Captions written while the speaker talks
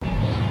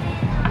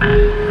Hello,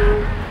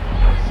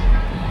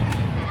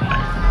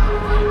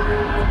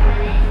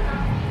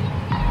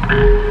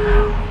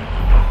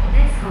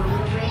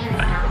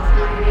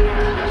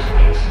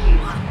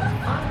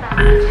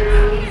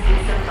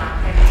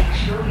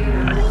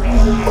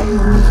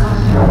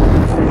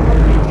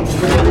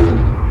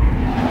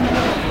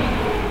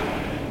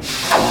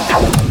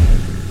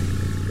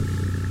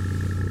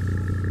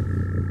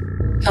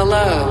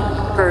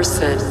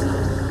 person.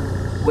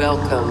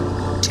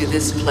 Welcome to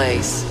this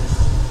place.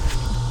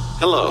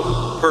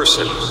 Hello,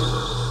 person.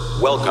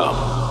 Welcome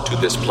to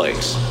this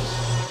place.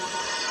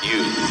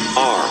 You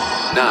are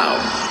now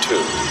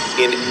tuned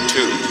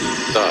into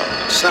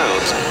the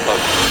sounds of...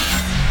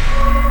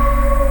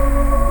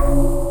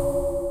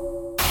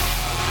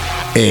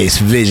 It's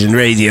Vision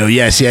Radio.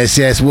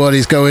 Yes. What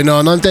is going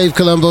on? I'm Dave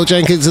Colombo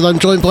Jenkins and I'm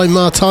joined by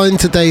Martine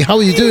today. How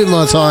are you doing,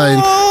 Martine?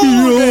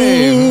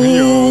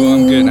 Yo,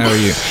 I'm good. How are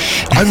you?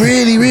 I'm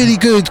really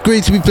good.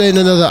 Great to be playing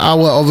another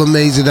hour of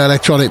amazing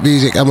electronic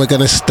music, and we're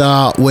going to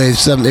start with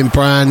something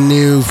brand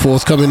new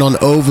forthcoming on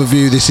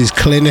Overview. This is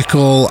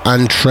Clinical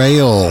and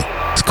Trail.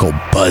 It's called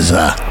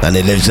Buzzer, and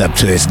it lives up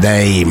to its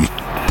name.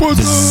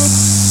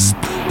 Buzzer.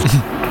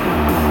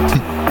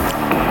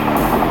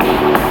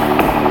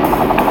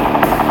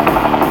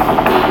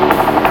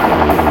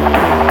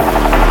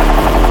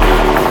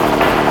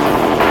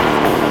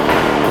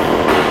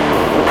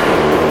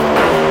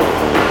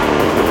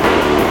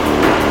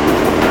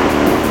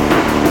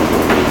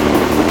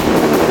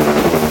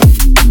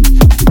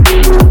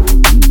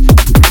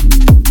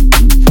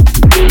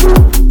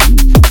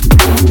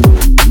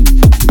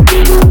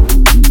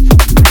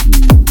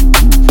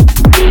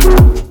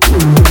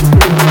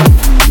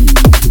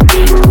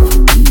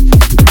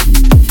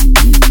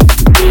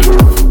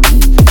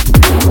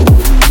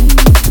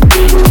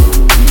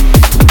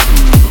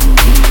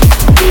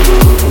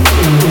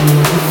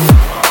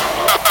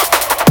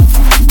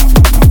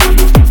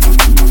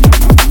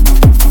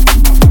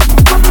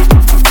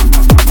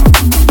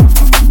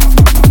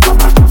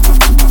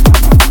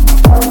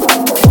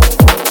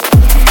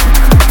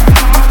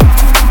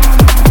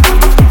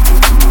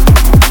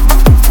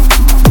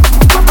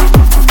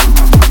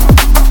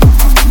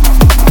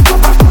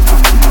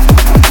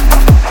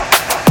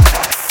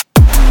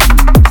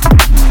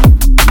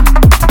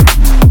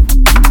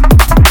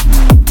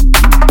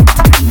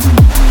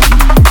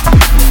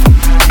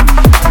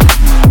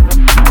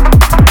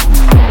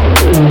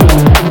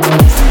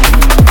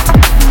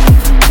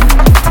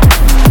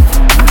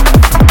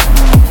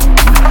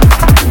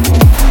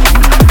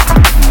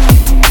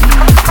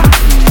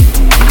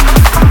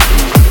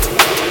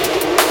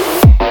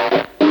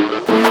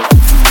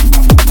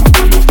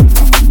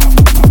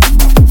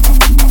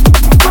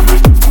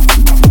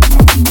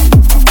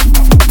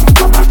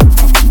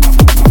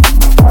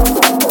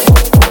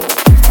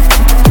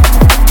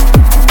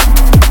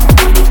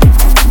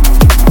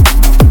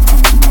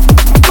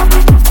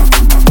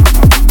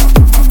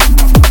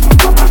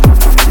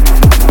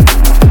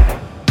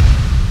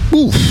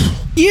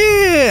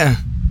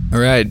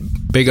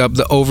 Big up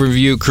the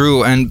Overview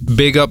crew and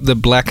big up the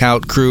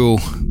Blackout crew.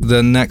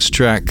 The next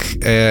track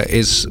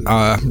is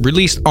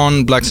released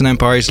on Blacks and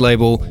Empire's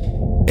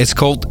label. It's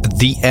called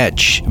The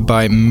Edge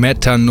by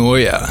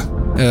Metanoia.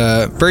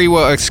 Very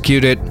well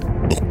executed.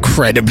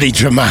 Incredibly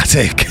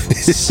dramatic.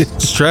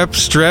 Strap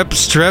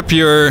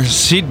your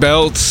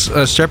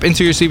seatbelts. Strap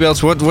into your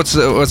seatbelts.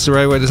 What's the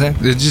right way to say?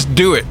 Just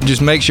do it.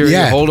 Just make sure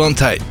you hold on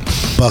tight.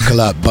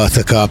 Buckle up,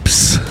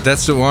 buttercups.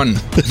 That's the one.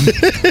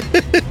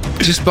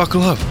 Just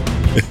buckle up.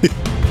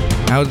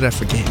 How did I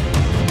forget?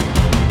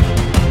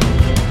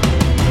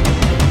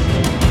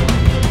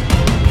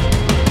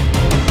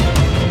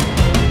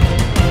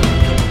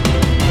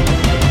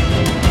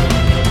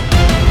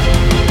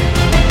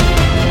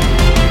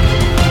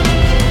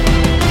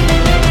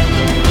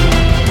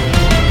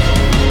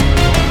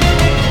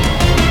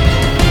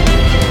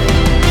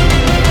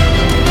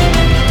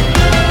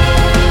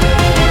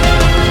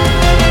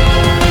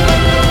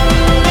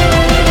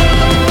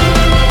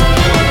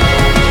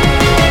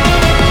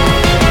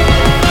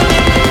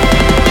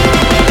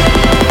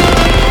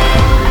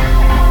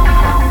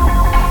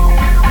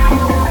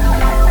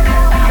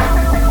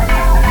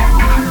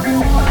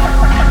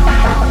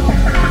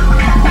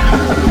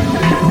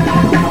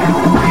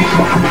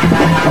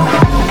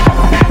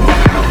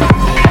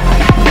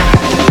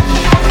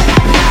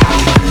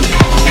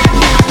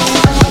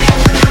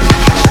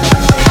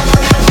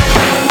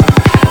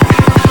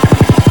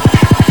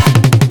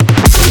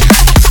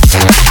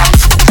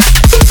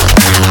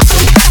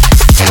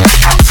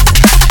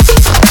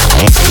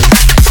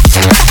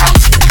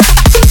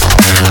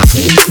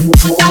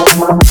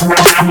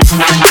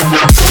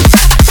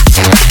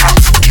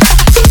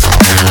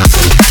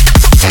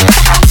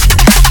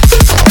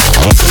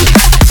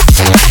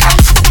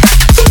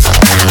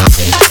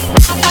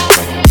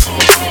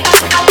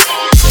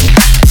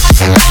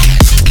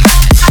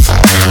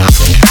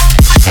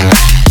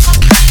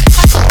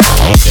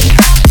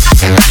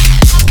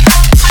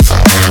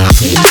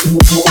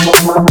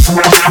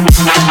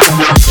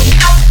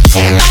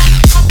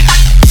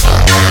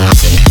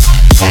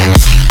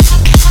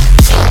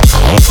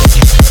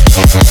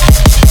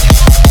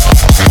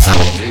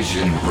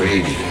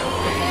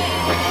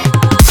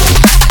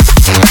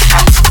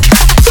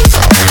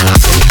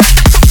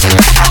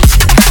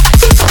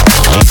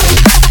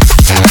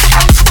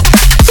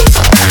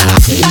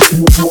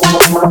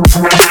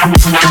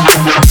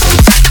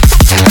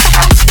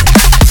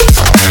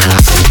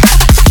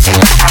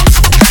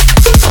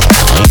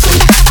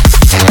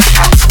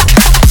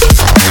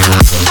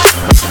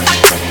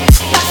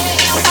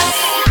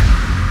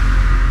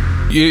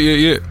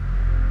 Yeah.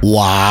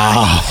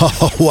 Wow,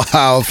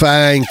 wow,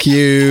 thank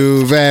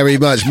you very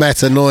much,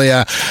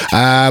 Metanoia.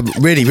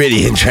 Really,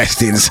 really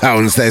interesting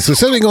sounds there. So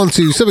on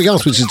to something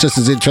else which is just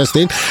as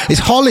interesting. It's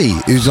Holly,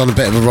 who's on a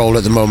bit of a roll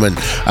at the moment.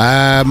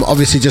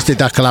 Obviously just did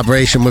that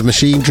collaboration with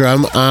Machine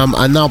Drum,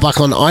 and now back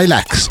on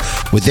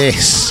Ilex with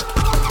this.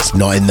 It's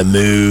Not in the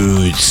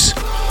Moods.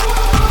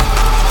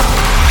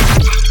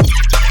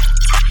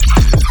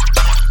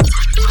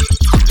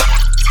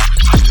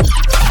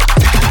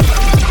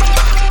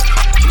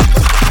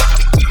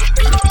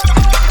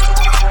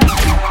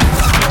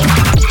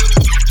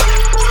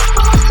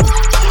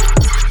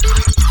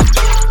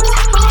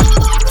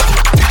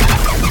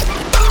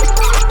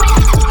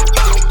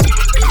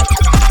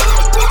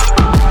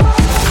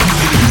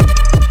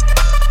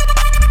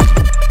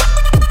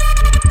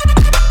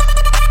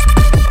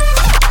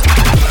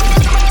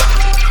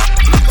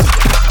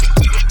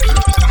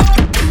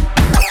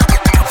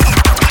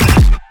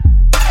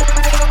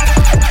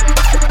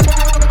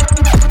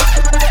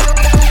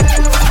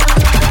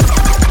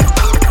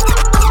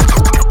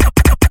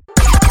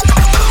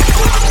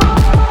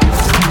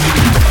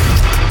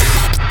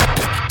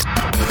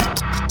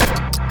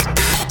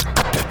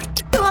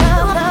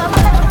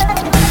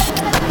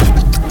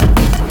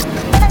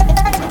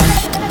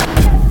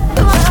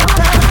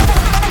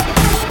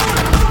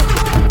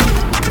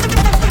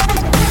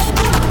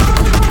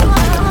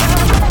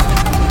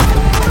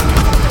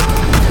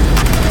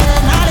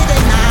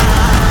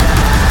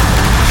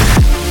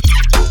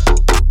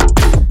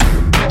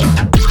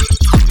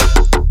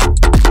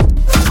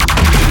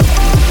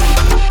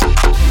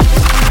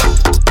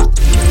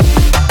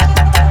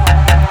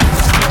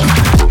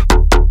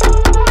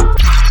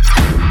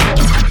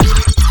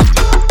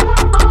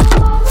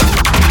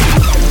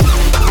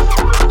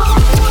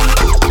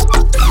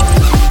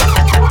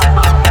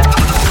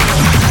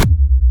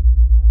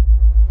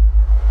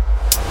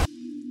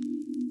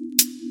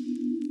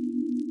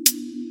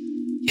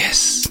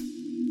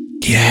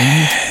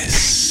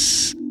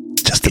 Yes.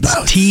 Just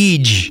about.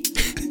 Tej.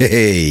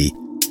 Hey.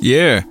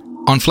 Yeah.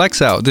 On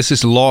Flex Out, this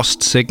is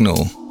Lost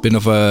Signal. Bit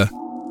of a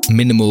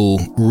minimal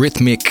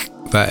rhythmic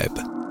vibe.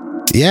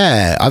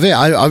 Yeah,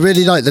 I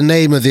really like the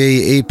name of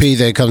the EP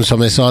that comes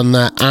from. It's on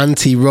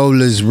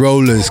Anti-Rollers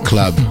Rollers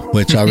Club,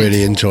 which I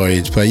really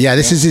enjoyed. But yeah,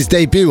 this is his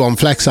debut on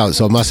Flex Out,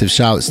 so massive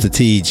shouts to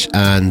Tej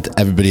and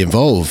everybody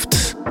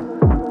involved.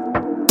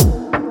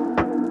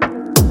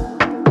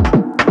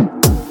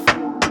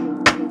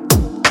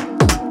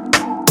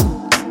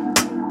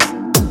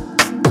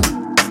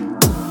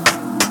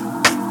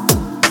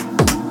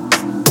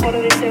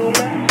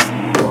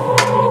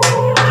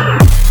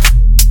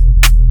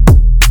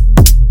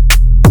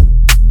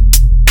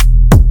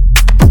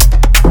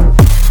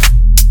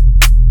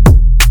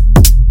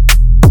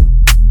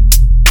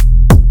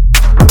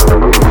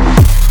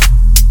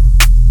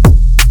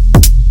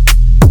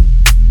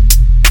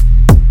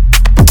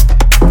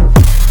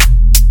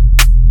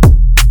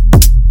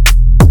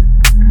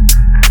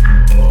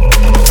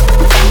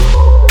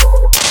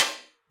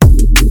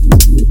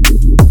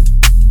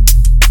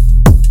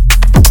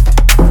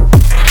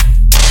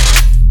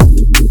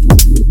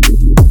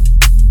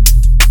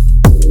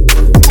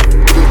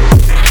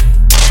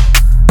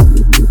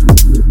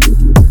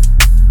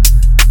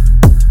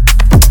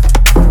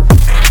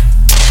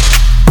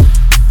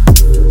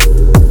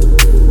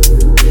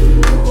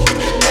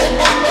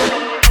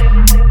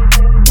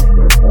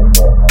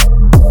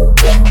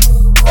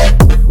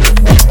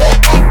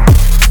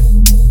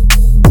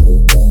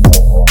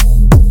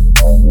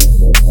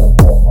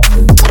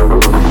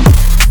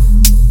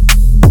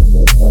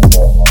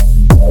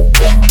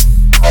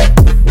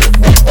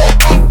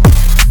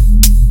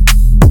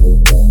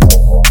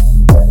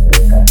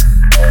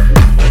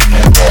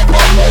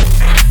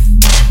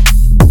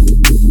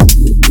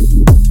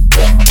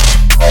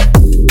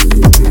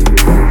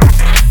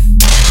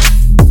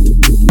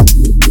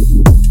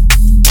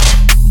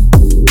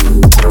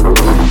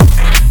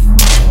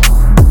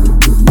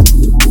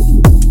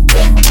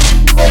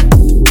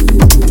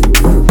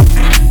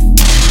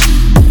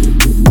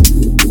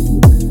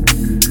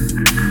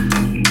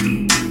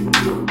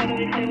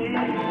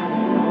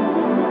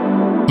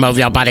 Move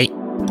your body.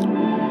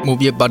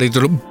 Move your body.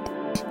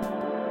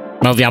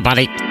 Move your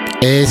body.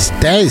 It's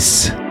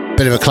Des.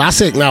 Bit of a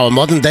classic now, a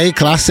modern day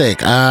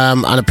classic,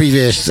 and a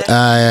previous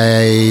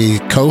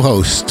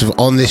co-host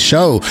on this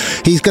show.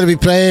 He's going to be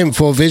playing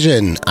for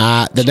Vision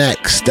at the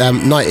next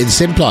night in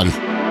Simplon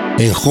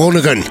in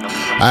Groningen,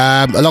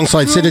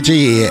 alongside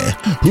Synergy,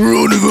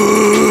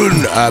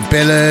 Groningen,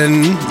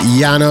 Billen,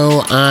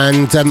 Yano,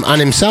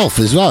 and himself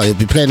as well. He'll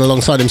be playing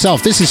alongside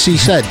himself. This is She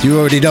Said. You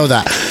already know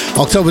that.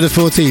 October the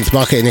 14th.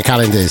 Mark it in your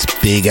calendars.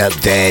 Big up,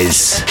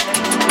 Des.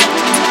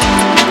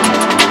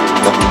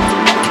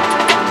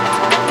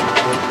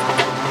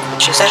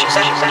 She said,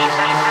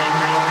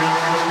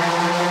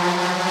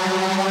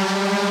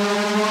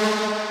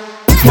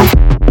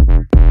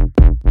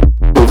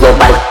 move your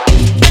body.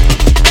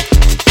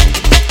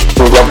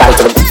 Move your body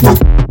to the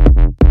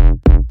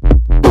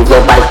move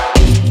your body.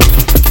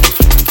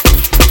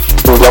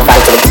 Move your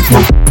body to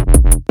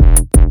the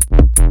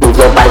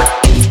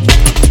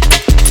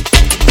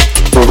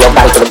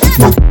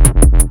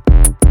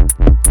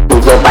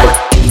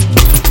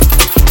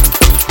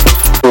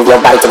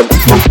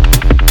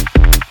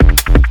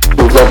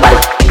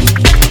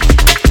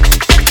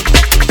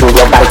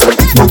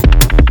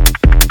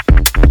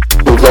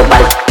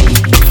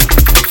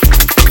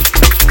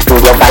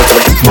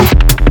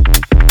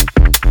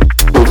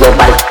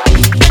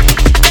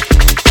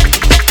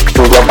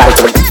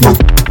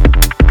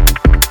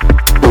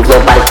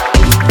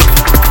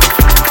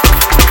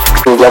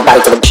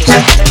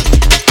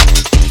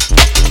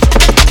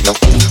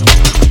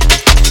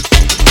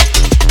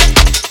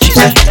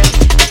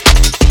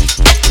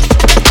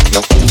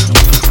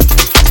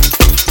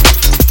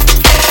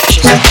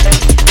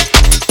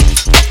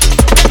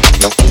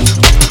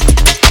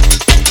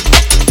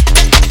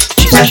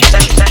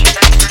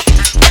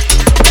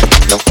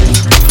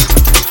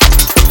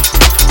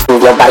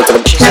body to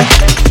the she said.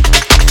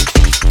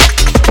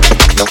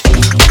 No.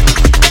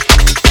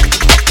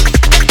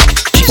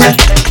 She said.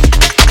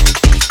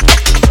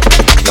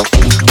 No.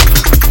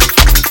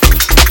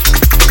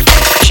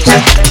 She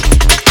said.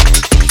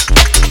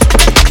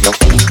 No.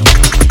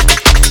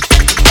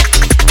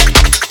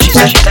 She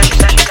said.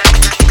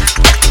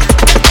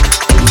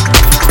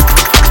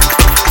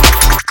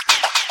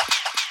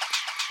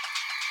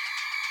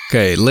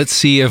 Okay, let's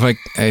see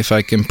if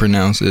I can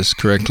pronounce this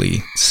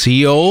correctly.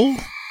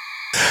 Seol?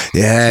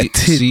 Yeah,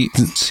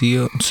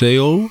 Seol?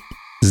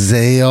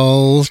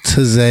 Zael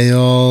to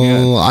Zael.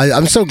 Yeah.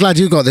 I'm so glad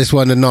you got this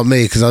one and not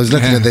me, because I was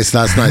looking at this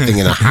last night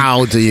thinking,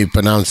 how do you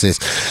pronounce this?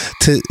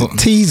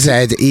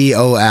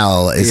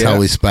 T-Z-E-O-L is how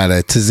we spell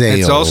it. Tzeol.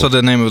 It's also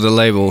the name of the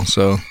label,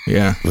 so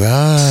yeah.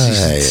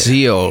 Right.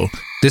 Seol.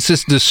 This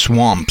is the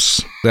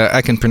Swamps.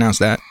 I can pronounce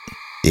that.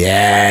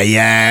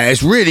 Yeah.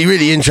 It's really,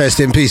 really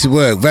interesting piece of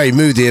work. Very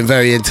moody and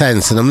very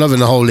intense. And I'm loving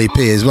the whole EP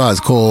as well. It's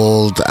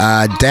called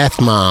Death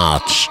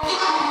March.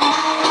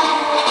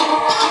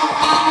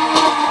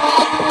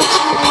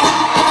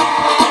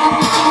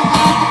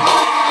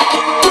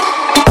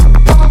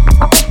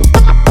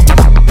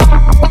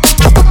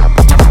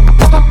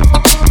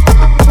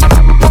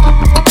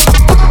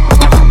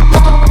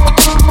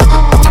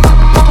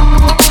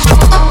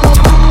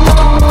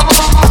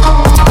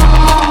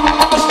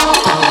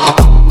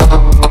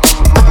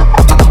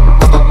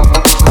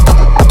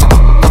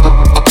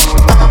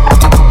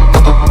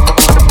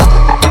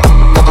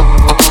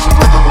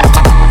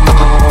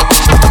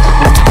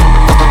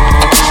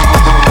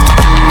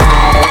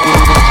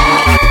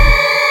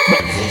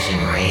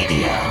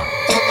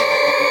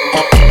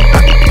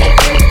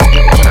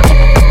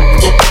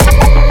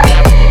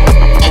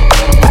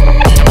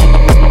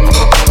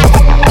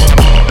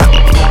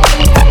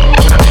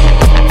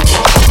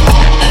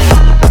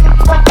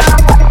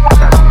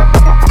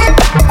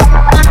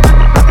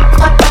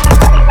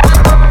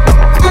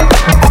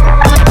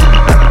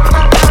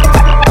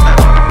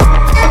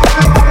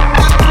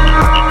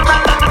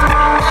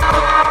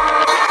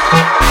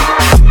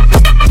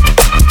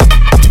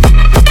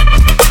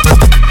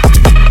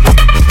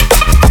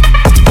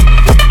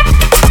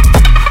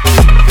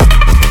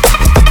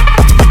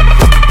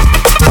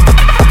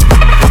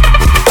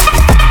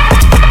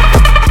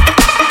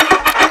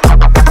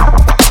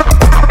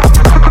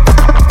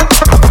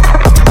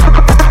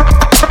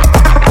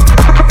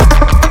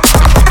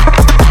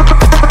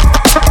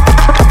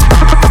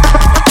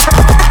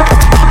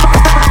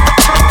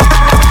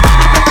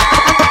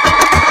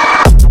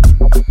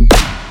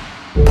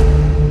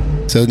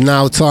 So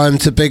now time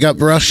to big up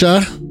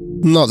Russia.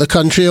 Not the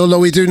country, although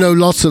we do know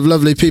lots of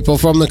lovely people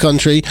from the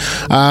country.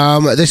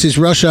 This is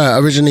Russia,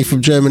 originally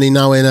from Germany,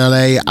 now in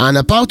LA, and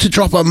about to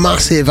drop a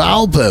massive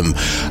album.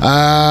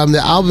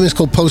 The album is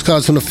called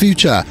Postcards from the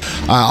Future,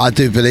 I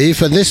do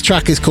believe, and this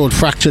track is called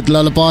Fractured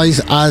Lullabies,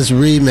 as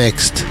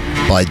remixed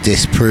by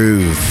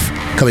Disprove.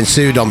 Coming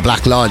soon on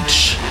Black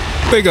Lodge.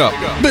 Big up.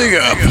 Big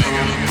up.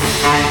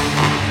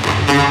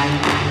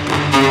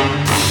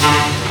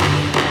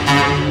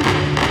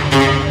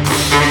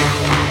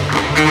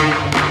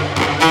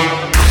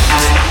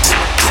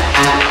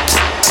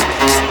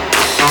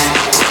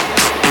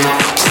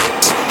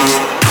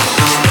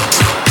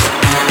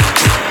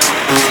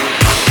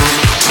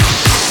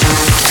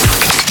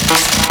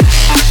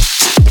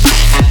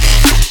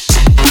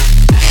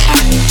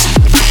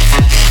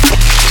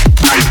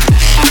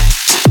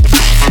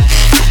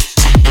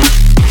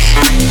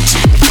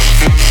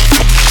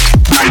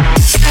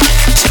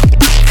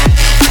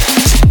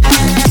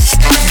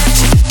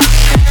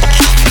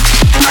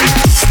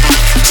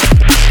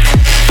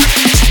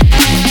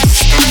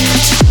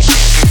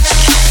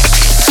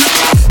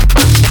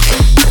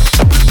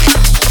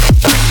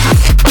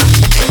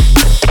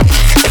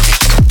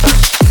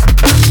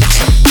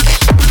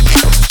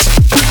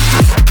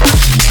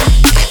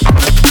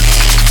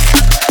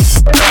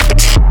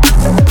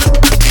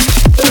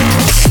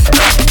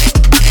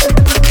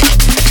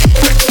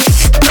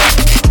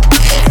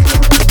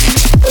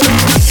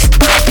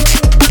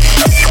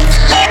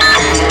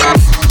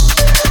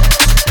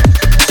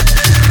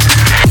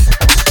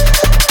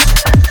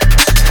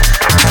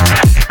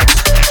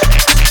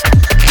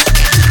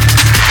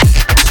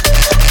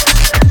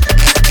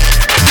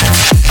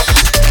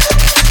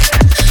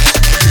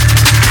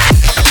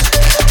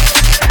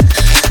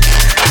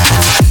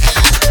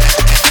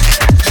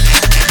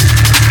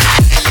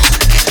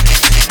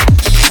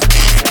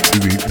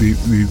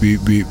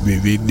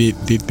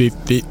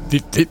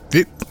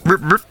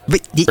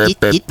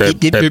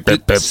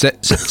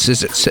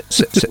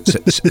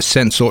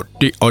 Censor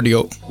the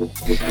audio.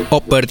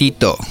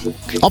 Operito.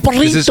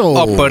 This is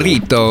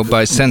Operito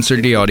by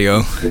Censor the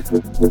Audio.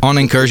 On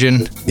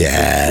Incursion.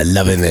 Yeah,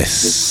 loving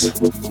this.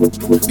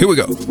 Here we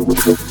go.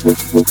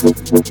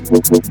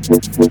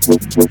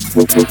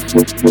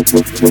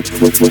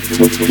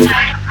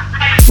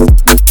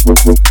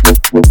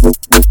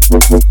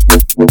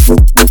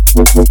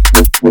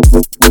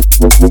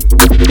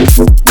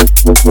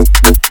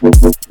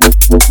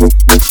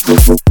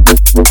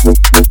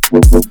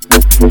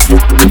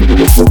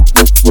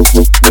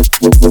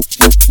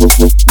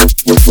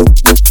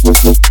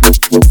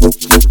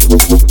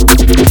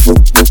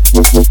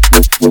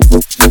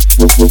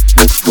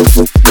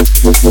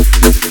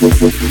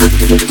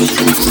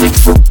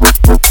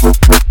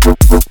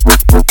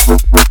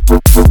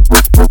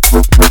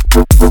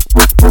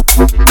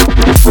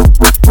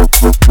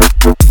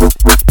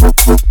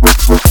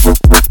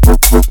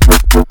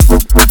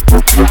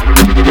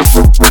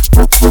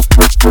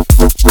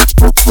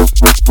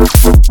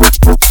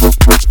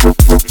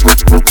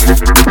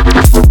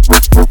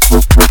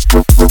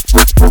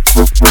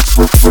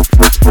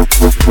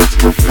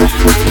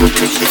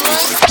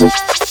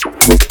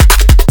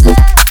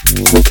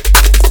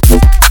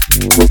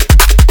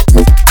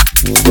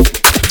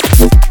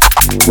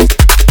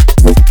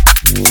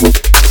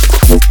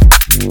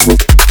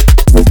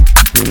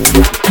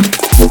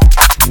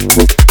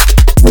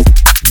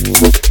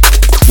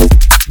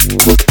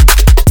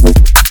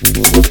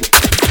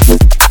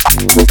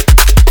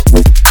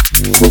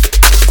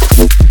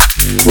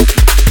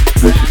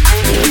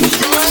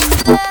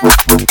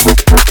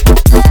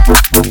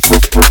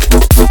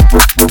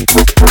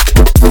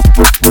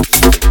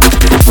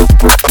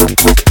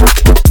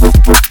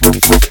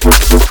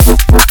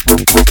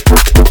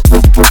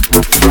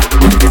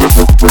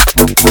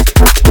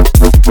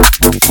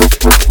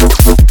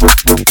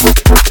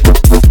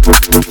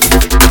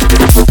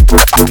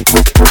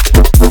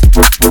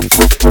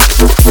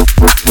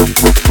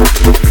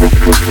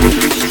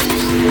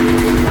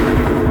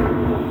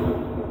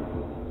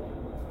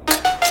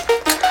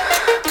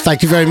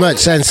 very much.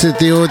 Censored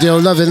the audio.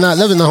 Loving that.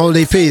 Loving the whole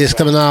EP that's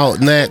coming out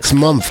next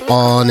month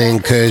on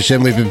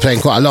Incursion. We've been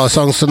playing quite a lot of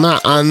songs from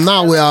that, and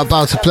now we are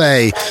about to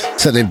play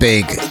something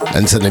big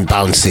and something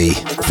bouncy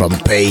from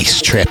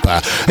Bass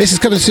Tripper. This is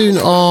coming soon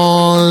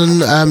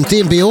on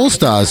D&B All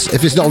Stars,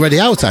 if it's not already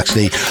out,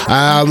 actually.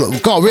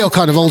 Got a real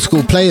kind of old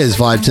school players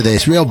vibe to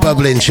this. Real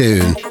bubbling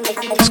tune.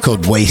 It's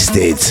called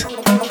Wasted.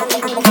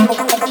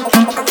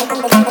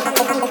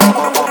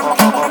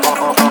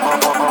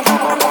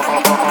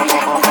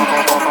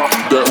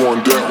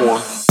 That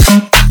one.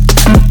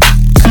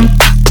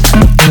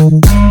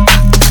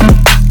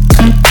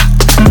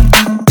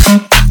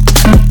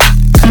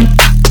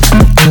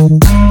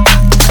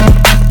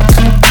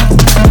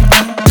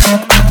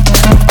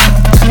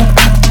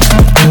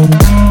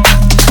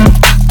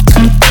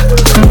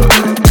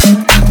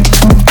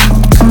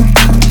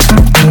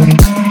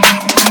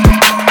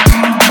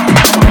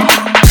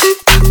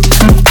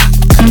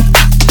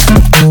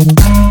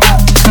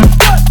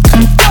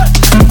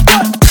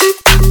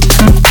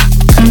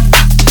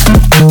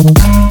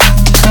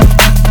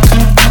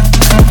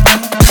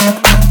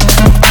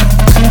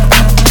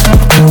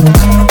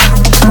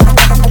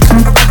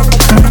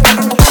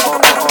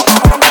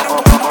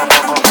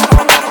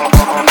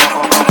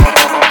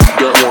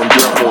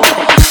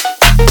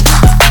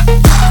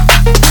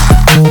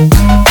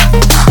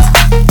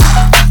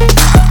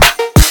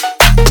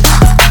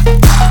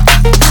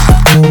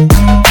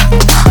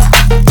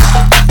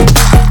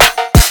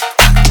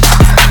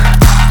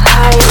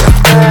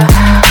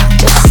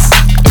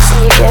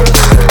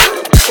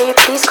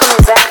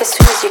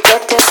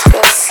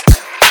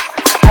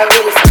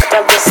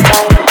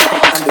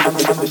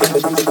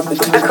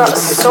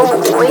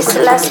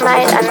 Last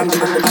night and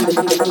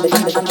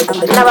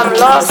now I'm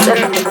lost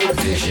and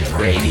Vision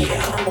Radio.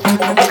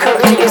 I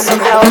could really use some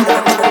help.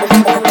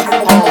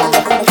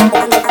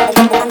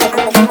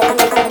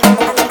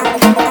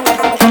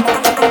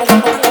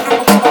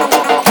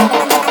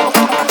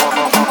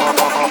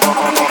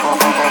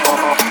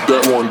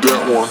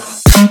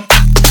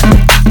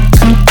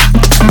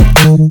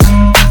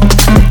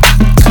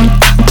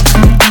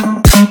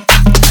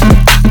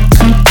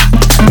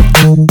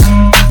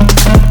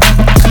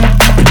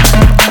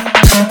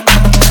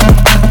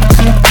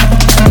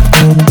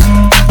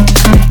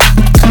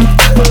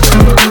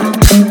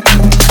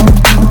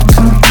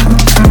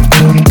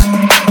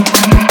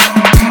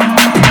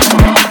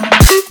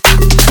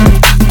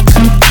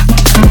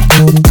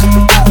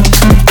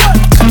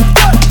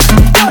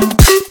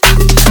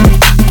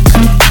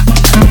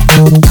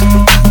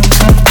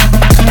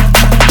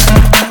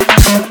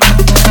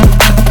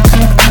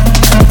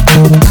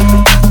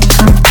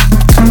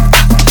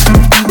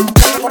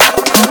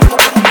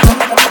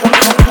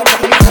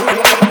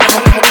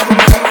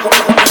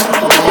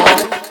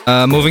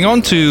 Moving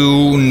on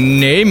to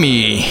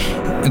Nemi.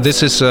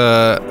 This is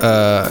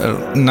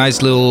a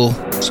nice little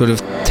sort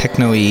of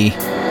techno-y,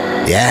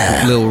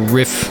 little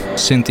riff,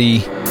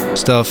 synthy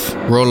stuff,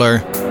 roller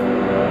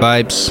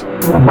vibes,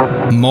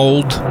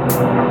 mold.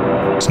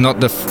 It's not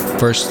the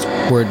first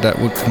word that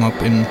would come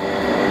up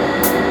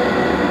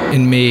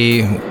in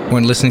me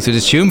when listening to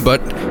this tune,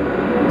 but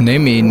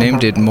Nemi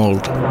named it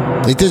mold.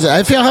 It does.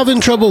 If you're having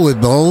trouble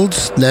with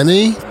molds,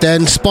 Nemi,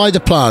 then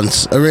spider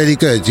plants are really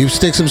good. You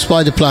stick some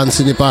spider plants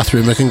in your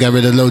bathroom, it can get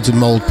rid of loads of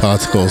mold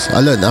particles. I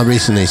learned that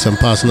recently, so I'm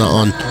passing that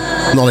on.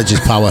 Knowledge is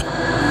power.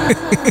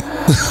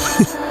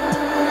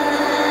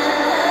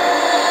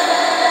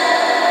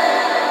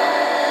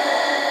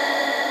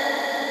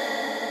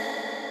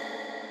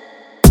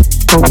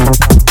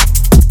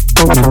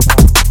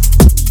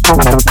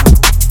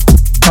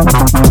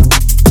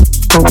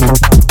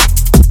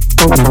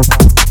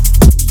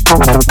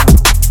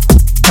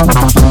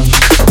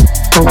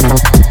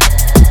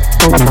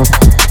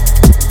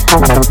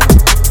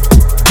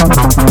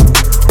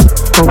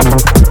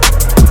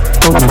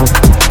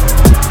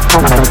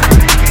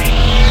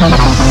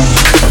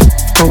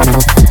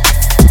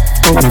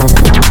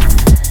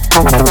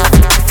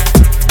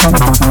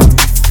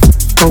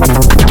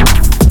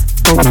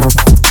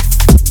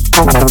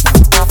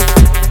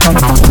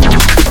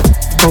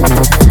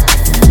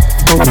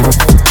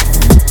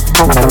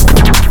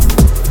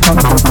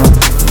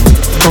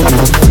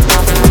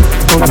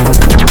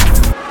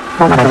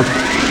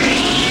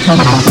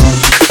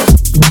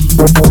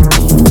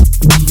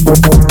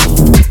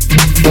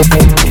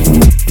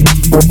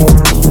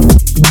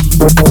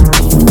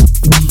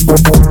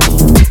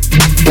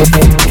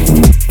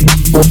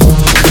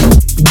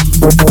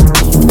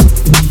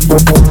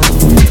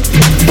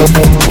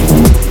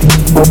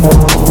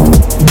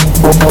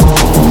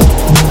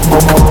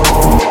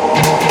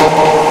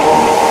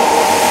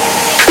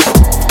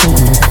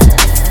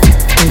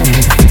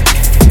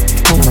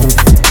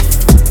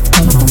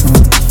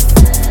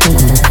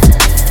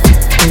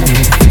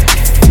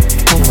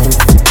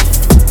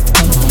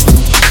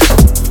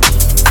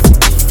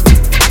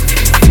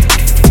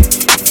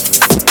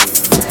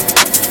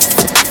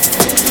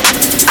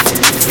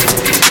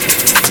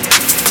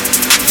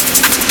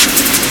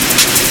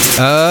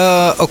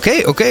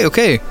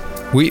 Okay.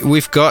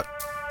 We've got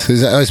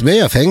It's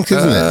me, I think,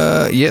 isn't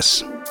it?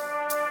 Yes.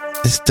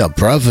 It's the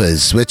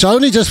Brothers, which I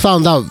only just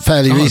found out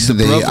fairly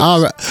recently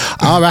are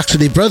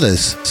actually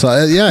brothers.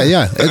 So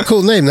yeah, a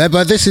cool name there.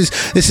 But this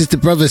is the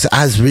Brothers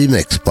as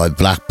remixed by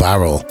Black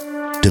Barrel.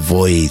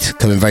 Devoid,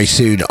 coming very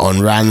soon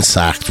on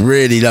Ransacked.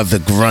 Really love the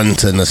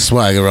grunt and the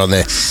swagger on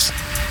this.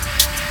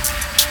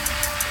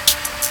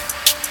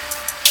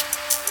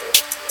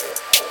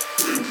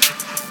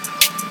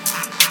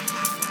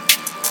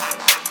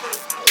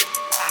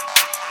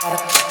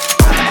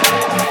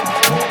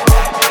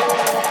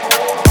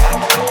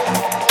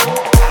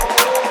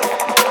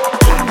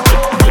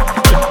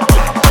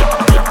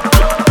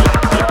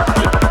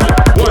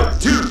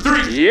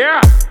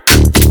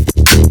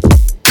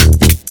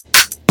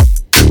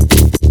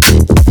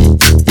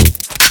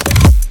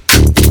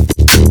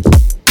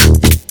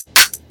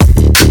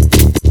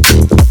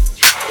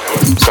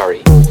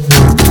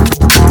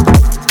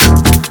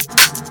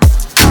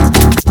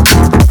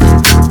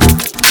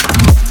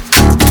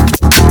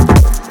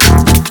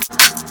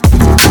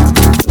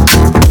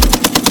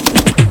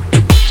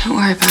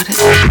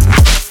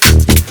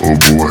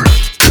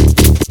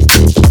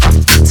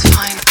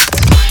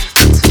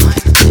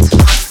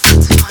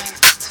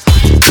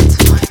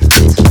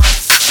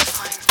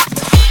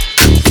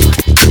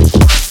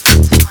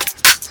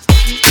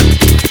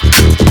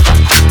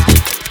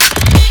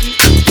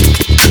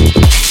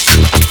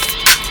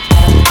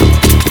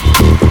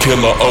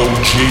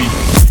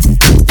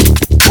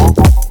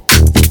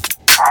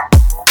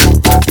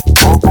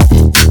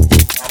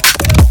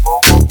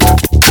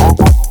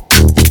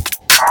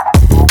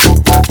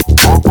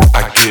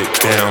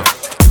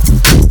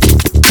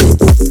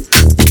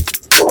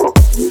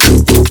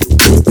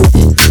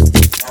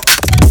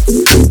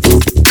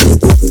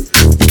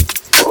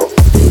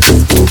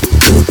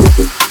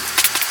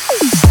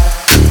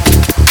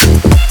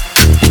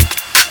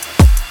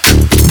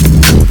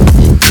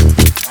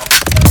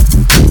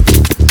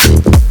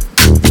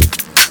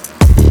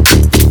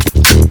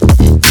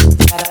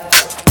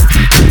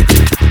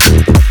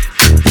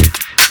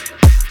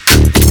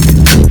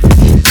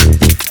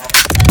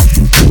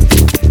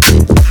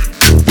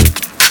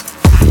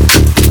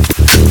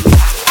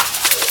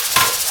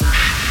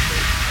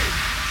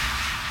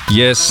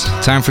 Yes,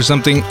 time for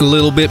something a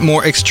little bit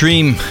more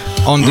extreme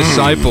on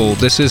Disciple.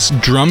 This is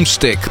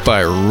Drumstick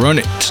by Run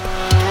It.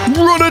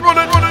 Run it, run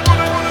it, run it, run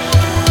it.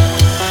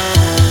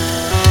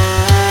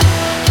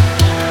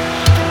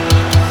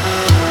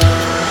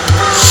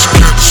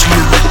 Sketch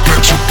lyric,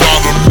 bet your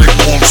bottom nick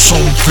on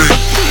something.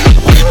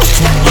 Nick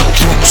from the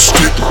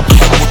drumstick,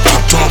 come with the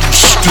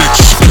drumstick.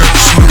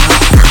 Sketch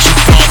lyric, bet your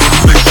bottom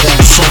nick on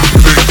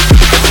something.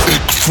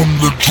 Nick from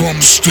the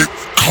drumstick,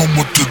 come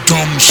with the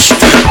drumstick.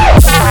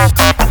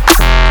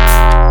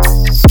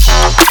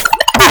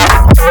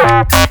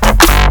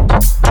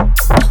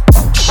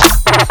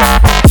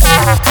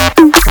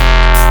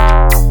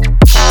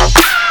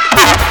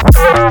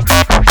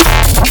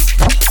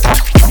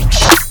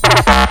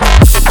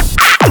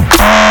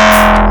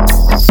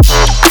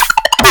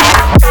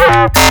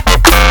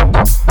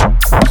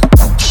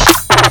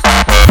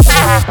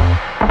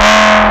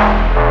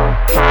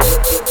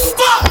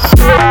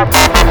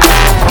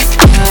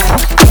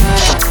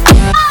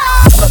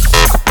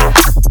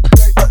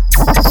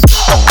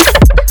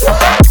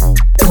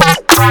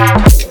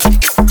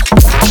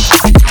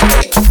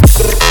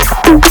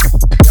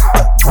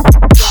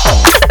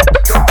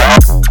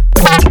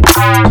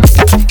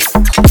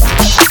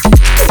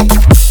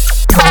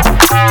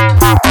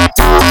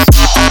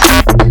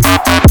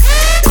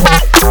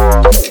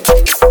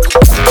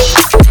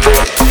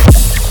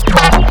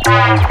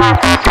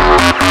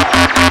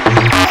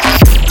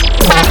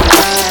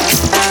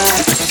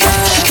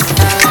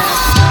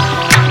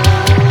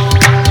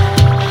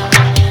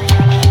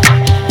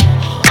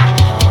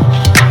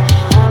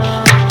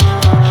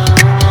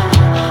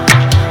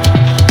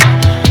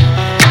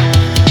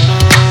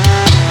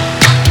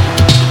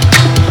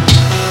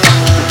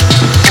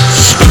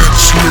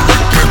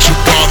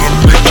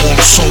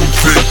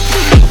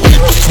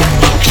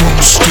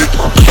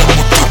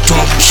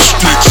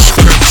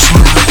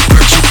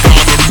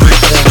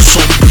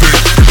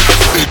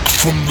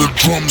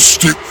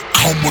 Drumstick,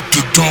 come with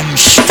the dumb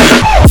stick.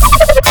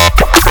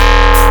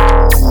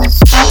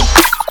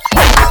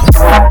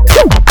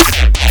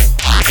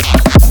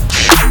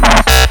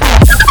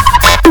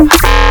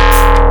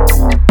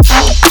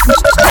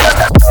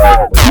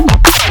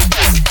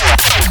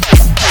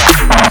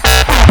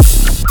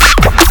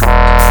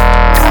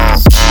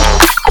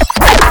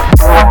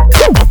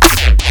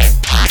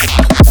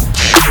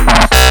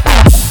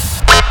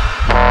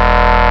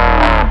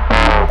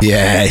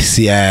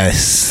 Yes.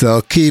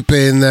 So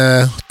keeping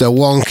the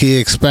wonky,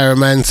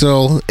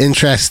 experimental,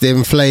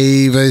 interesting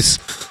flavours.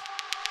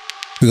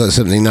 We've got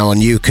something now on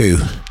Yuku,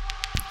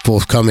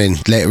 forthcoming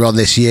later on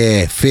this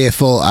year.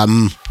 Fearful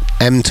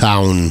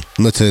M-Town,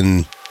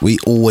 Mutton. We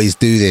always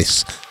do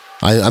this.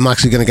 I'm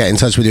actually going to get in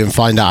touch with you and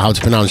find out how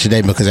to pronounce your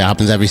name because it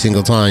happens every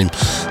single time.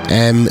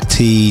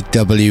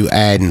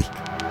 MTWN.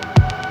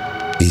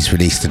 He's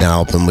released an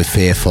album with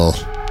Fearful.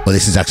 Well,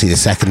 this is actually the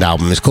second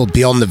album. It's called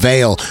Beyond the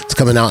Veil. It's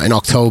coming out in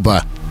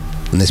October.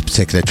 And this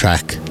particular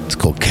track, it's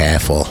called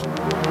Careful.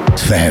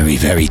 It's very,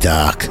 very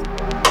dark.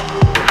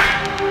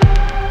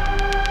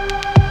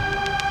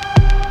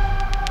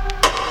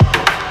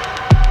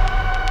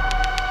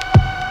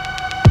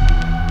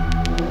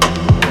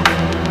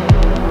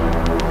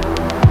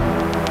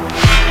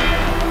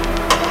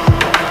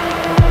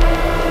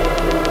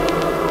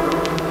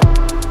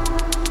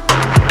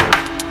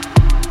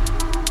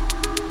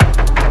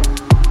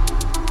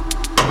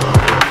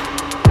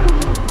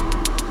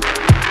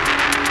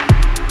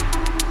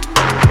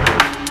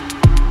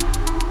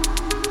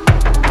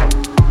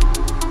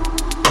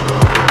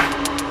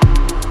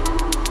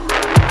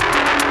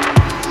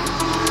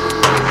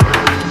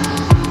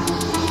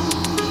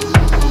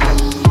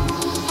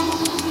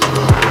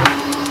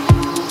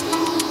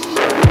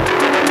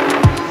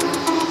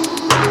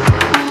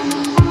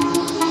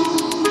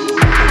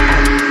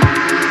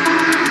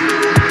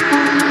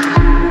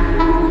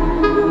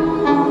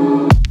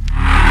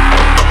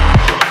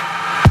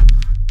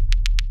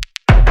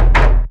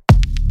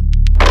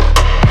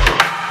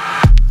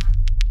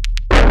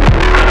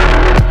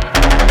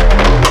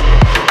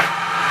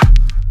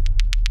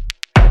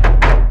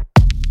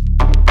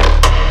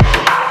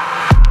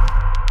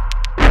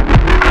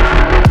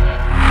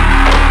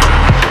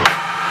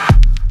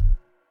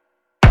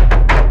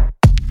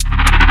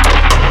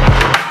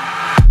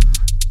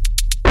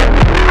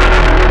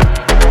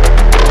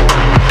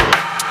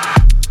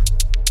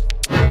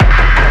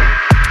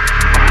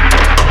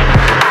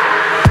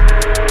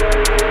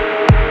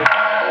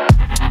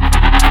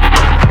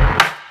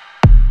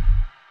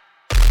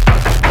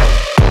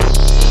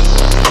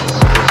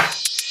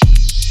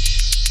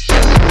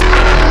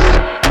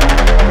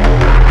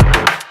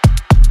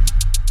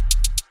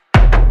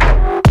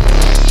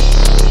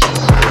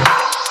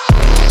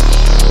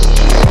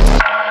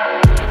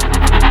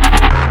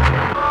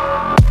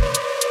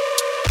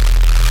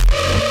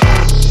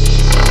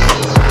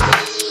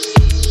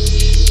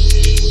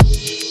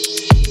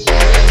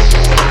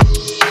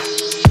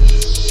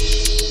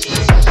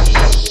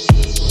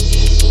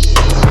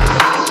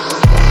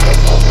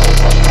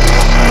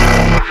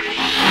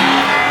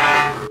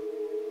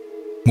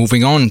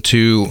 Moving on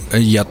to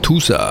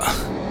Yatuza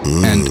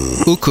and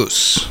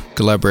Ukus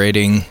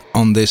collaborating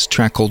on this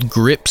track called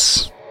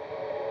Grips.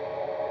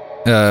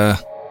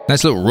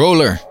 Nice little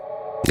roller.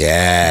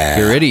 Yeah.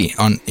 Get ready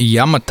on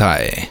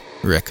Yamatai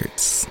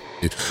Records.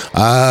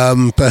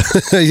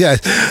 But yeah,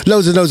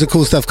 loads of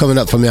cool stuff coming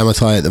up from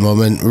Yamatai at the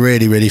moment.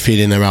 Really, really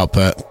feeling their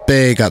output.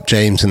 Big up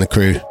James and the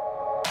crew.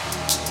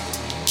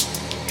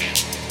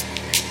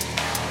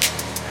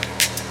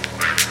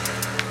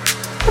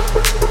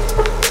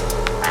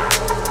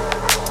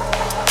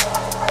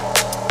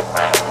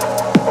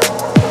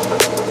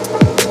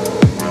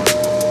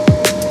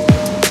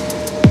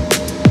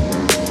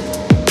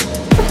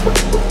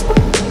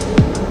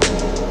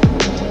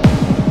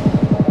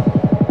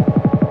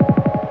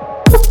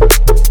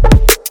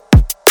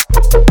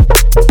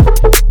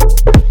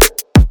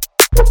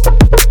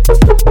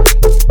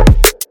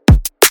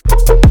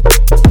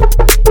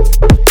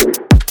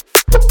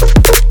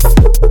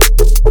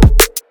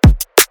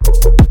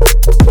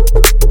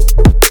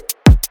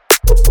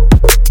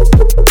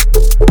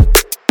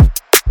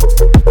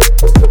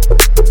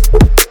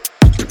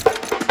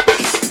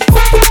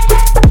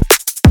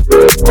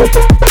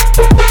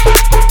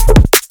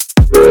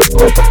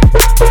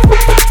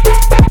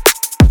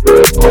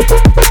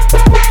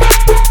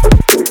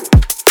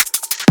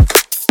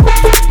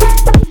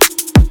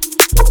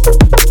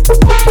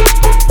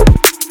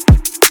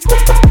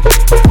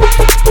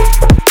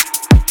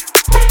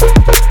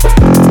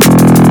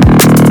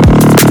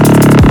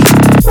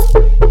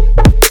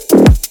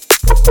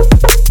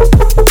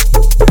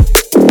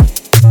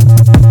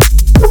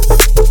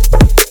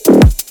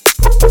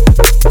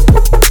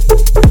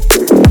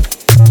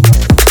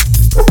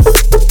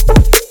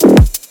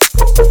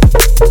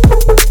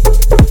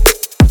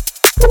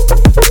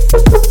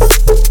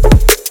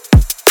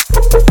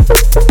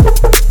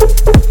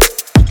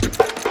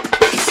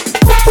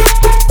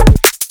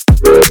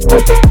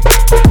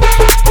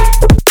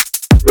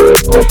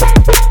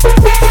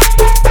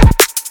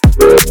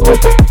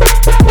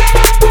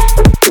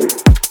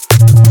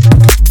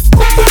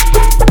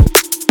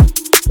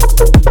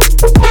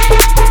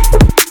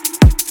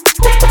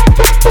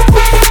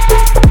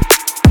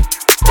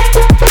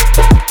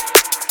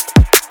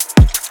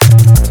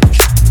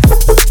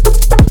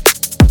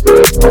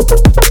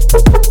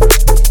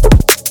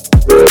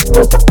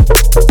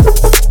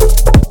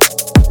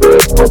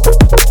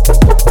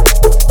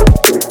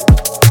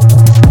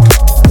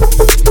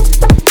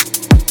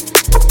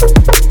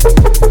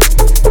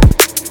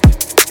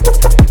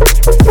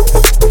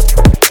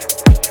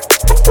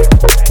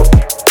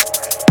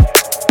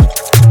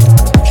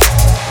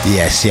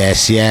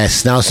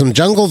 Yes. Now some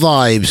jungle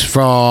vibes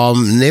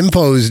from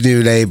Nimpo's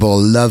new label,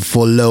 Love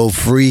for Low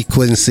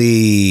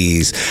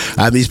Frequencies.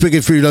 He's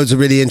bringing through loads of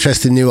really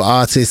interesting new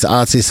artists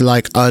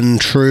like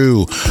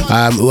Untrue,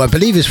 who I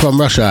believe is from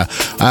Russia.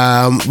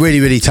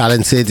 Really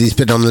talented. He's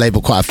been on the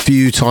label quite a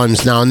few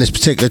times now, and this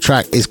particular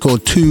track is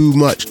called Too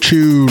Much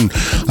Tune.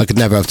 I could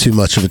never have too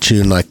much of a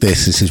tune like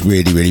this. This is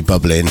really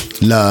bubbling.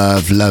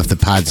 Love the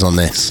pads on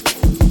this.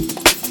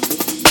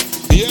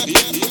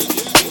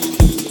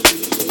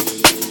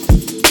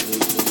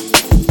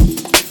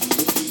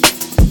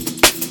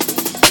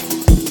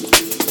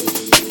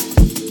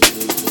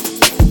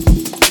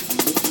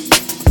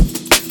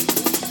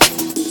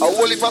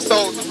 Only for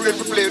sound, free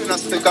to play with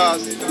us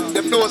because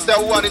them knows their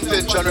one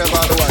intention we have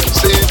otherwise.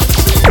 See?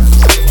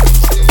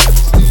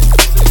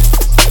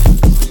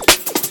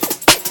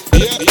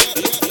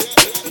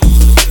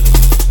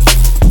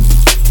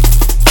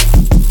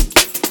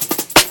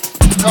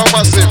 How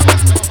massive?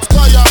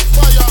 Fire.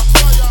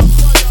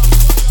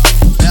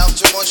 I have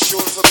too much show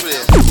for play.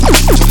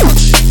 Too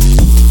much.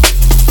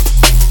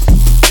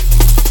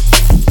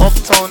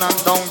 Uptown and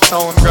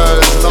downtown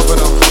girls loving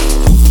them.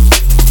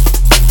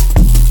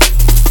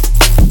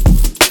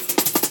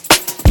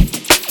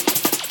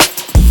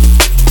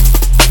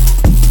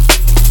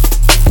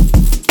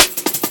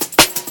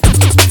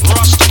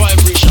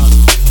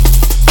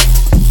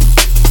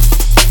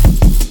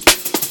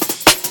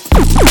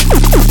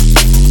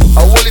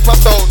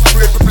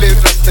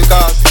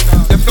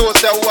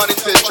 That one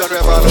intention we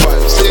have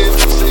otherwise. See?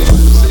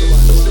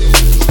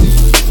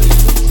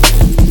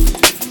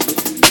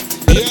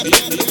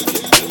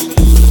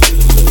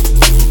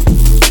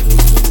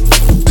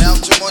 I have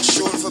too much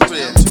show for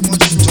play.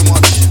 Too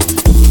much.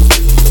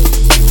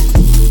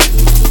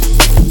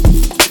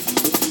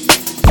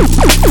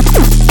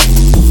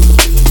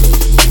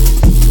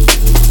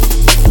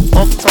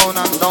 Uptown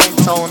and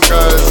downtown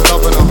girls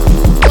loving them.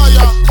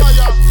 Fire.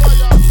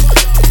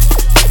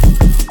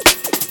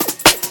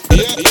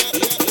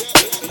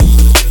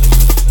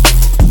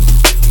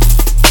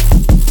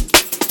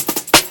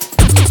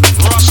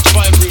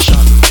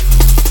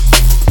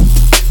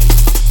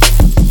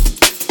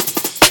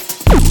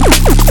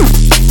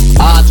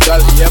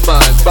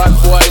 Bad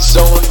boy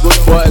sound, good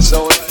boy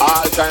sound,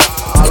 all kind of,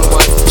 all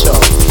one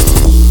job.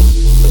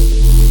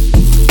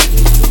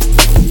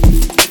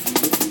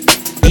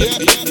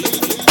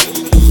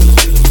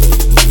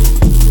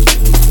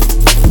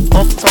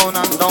 Uptown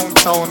and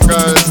downtown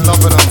girls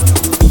loving them.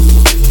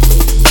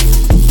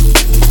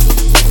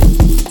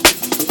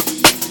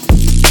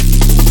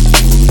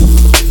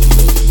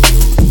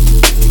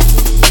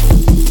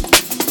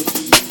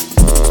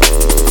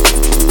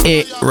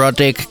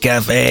 Erotic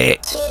Cafe.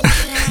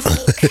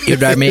 You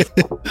drive me.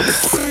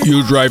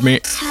 You drive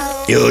me.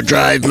 You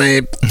drive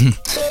me.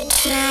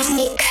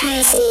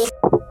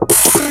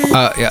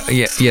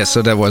 Yeah.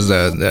 So that was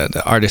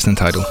the artist and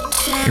title.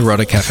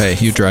 Erotic Cafe.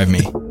 You drive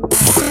me.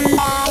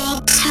 Somebody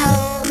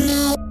told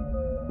me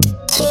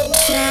you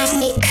drive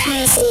me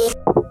crazy.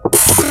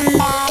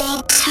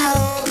 Somebody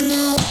told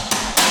me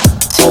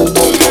you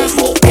drive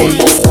me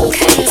crazy.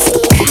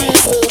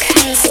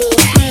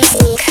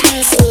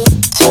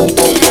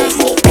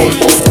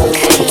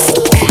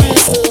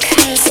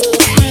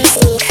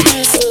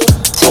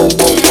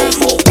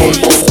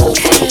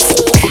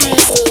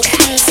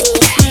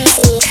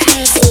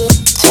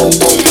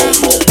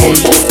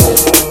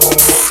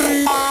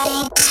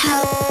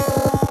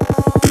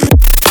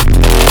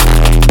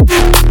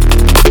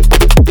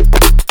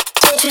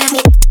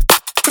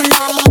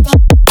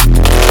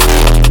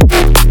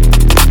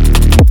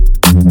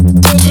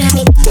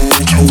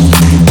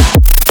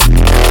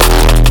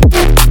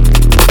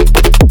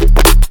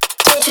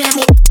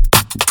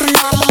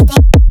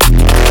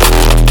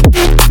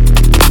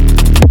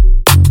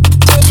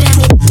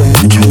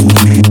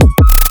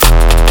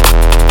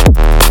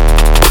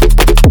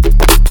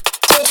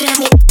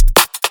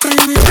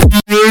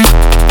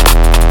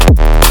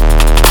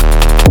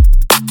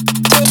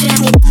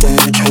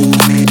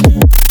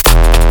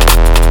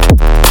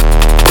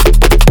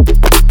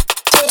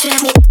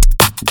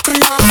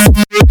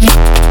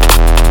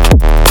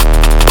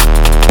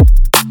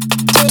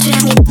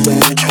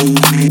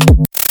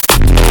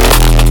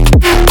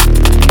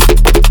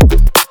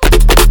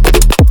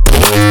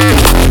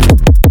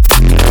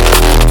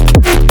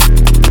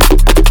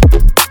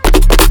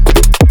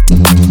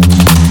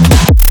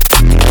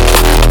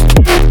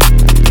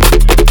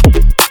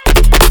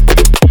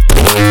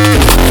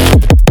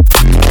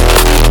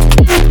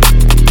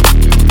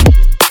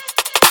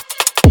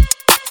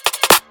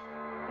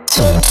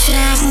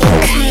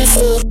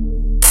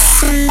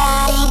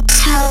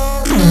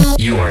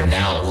 You are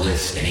now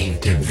listening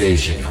to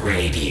Vision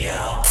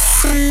Radio.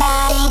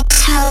 Somebody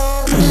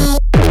told me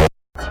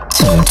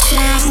you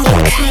drive me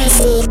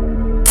crazy.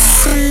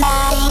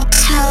 Somebody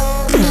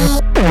told me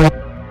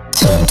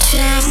you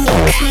drive me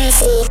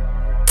crazy.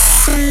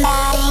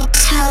 Somebody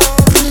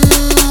told me.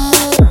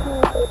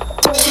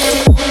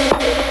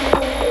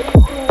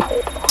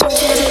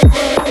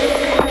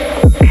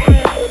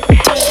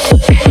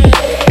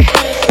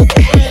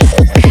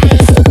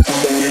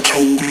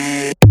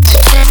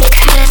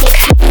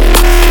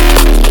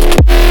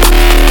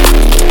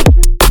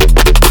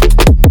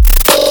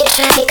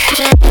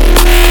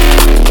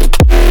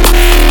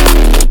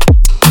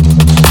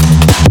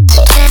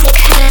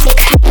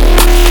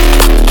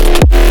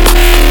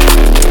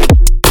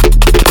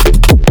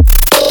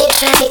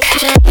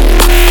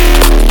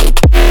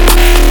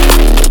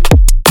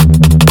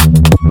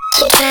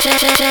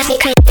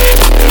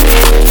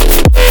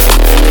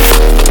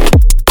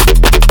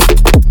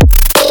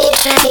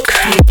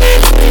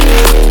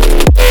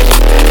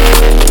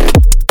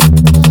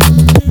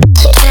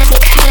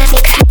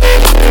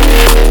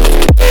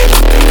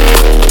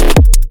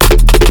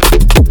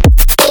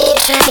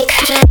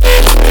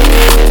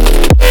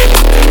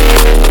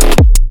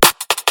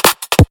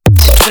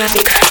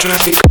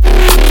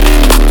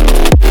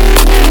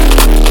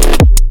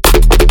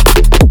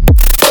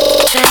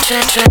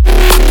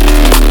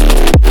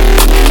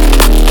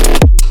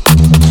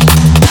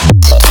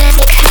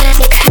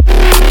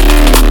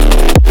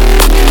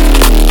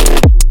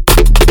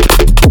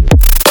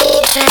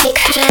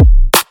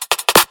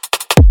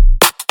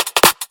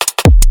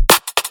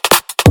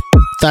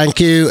 Thank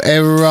you,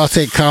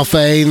 Erotic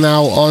Cafe.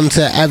 Now on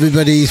to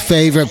everybody's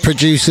favourite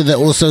producer that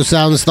also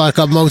sounds like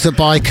a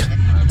motorbike.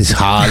 It's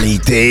Harley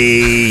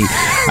D.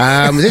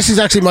 This is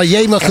actually my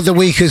Yamuk of the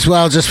week as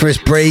well, just for its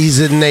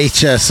brazen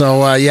nature.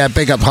 So yeah,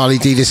 big up Harley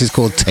D. This is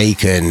called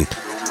Taken.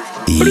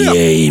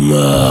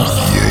 Yamuk.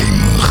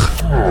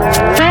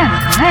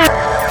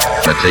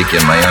 I take you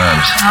in my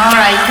arms. All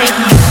right, take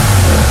me.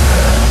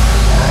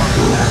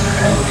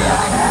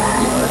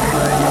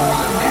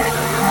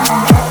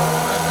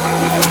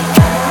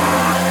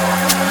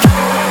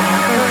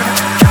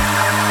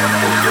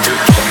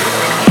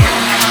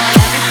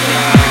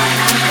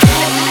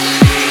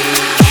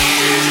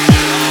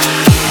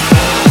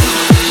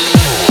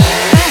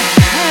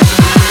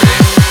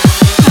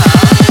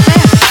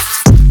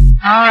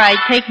 All right,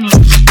 take me.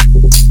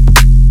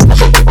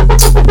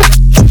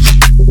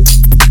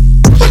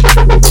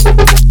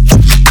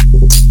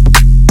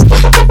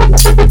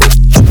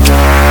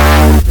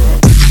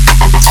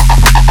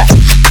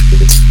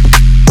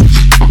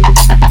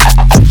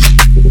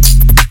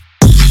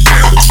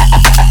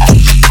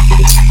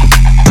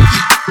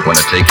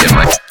 Wanna take you in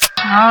my...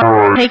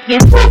 I'll take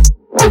it.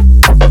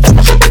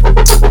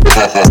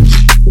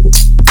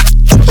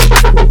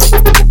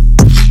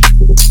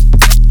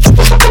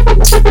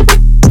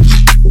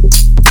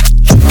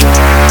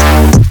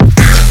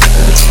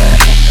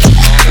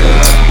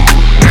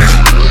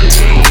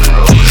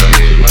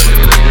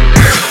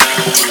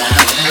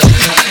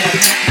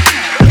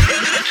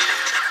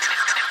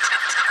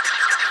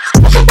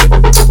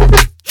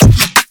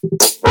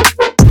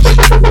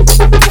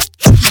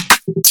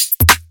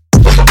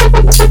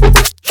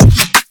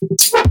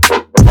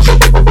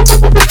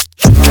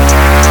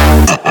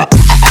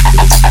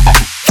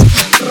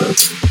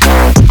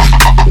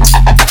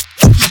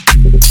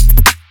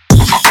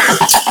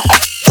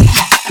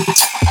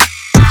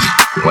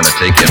 Wanna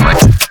take you in my...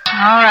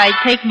 All right,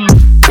 take me.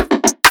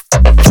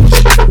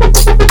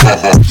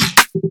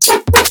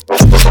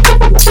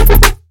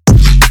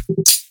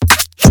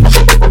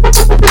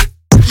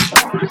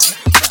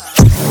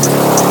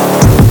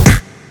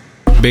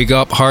 Big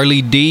up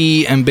Harley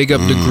D and big up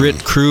the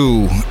Grit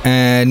crew.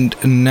 And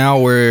now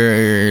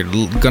we're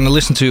gonna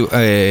listen to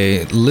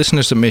a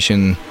listener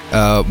submission,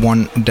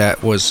 one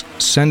that was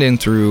sent in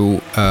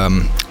through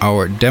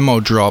our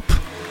demo drop.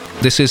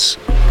 This is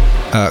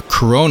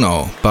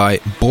Chrono by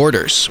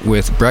Borders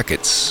with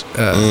brackets.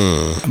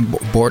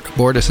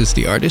 Borders is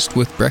the artist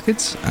with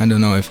brackets. I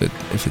don't know if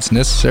it's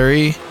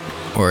necessary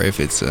or if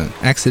it's an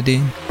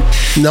accident.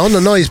 No,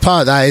 he's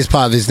part of that. He's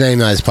part of his name.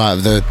 That is part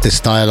of the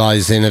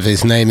stylizing of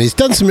his name. He's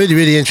done some really,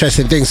 really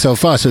interesting things so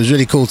far, so it was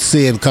really cool to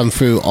see him come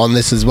through on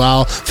this as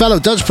well. Fellow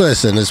Dutch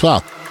person as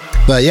well.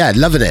 But yeah,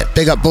 loving it.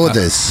 Big up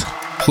Borders.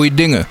 Goeie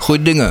dingen,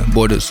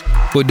 Borders.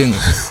 Goeie dingen.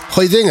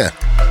 Goeie dingen.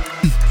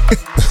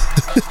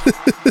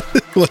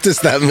 What does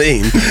that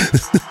mean?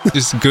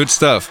 Just good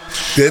stuff.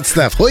 Good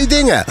stuff. Goeie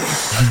dingen.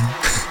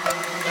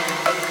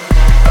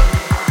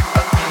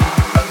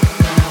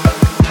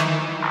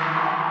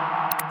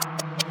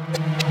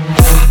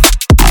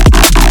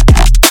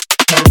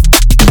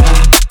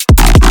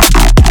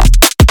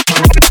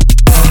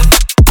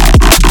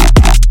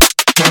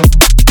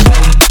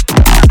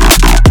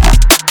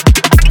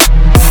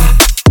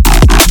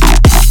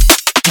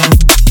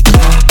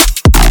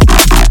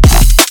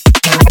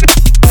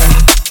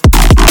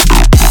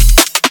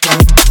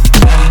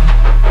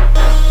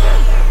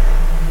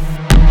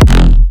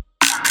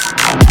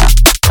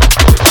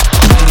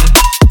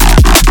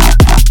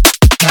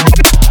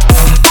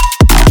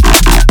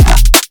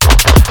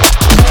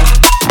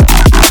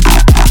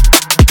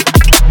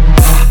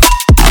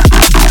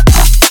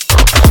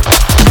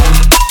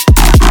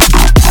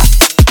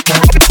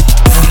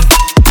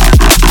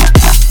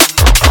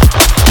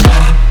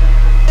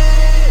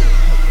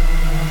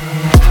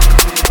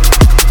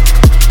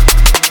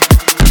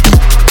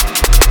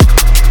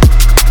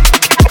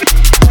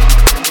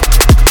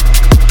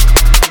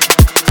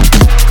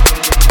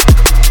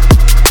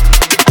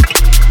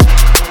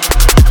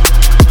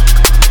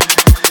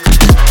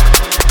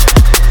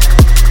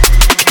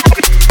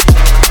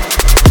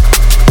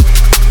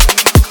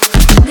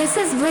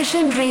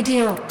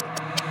 Radio.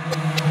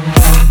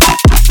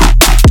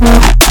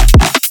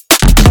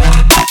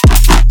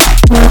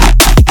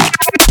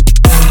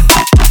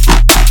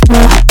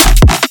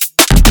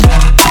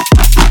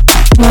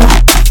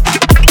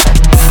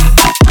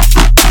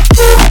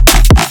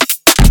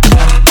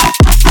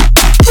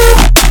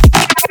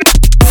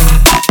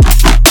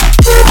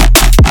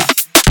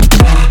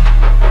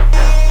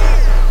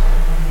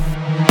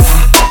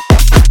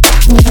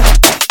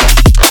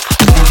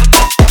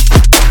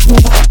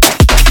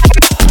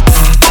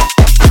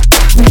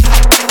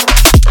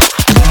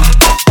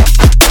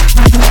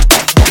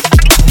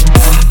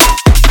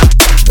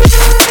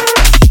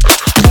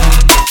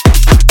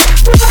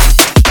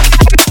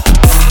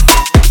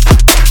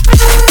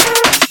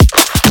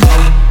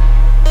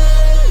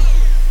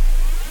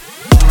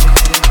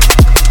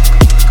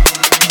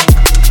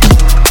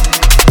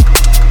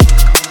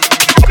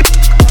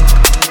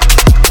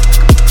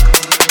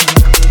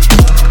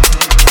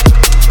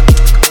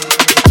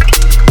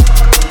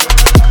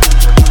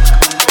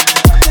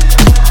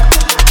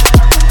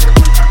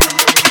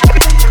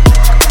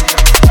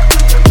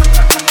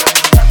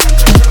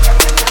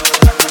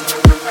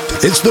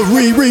 It's the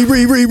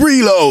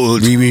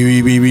reload.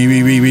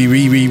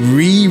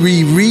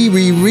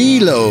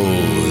 Reload.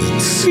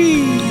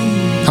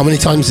 How many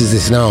times is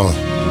this now?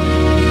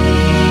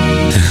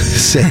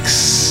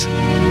 6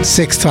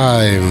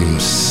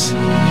 times.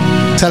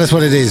 Tell us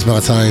what it is,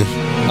 Martijn.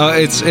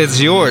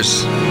 It's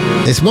yours.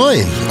 It's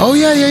mine. Oh,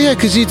 yeah,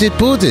 because you did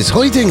Borders.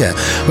 Hoidinger.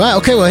 Right,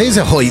 okay, well, here's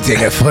a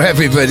Hoidinger for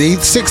everybody.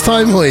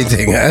 6-time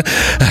Hoidinger.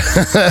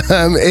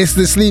 It's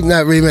the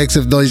Sleepnet remix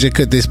of Noisia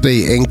Could This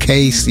Be, in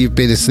case you've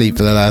been asleep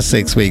for the last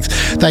 6 weeks.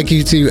 Thank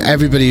you to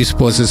everybody who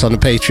supports us on the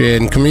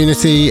Patreon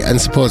community and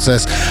supports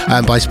us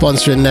by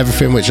sponsoring and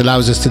everything, which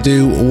allows us to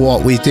do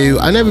what we do.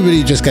 And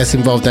everybody who just gets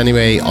involved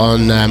anyway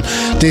on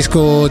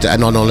Discord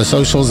and on all the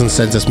socials and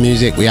sends us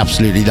music. We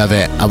absolutely love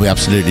it. And we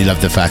absolutely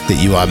love the fact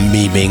that you are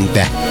memeing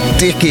the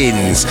dickens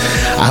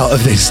out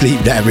of this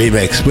Sleepnet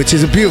remix, which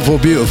is a beautiful,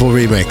 beautiful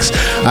remix.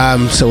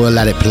 So we'll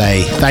let it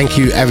play. Thank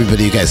you,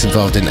 everybody who gets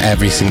involved in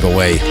every single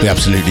way. We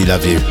absolutely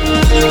love you.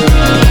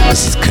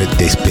 This is Could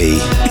This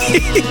Be?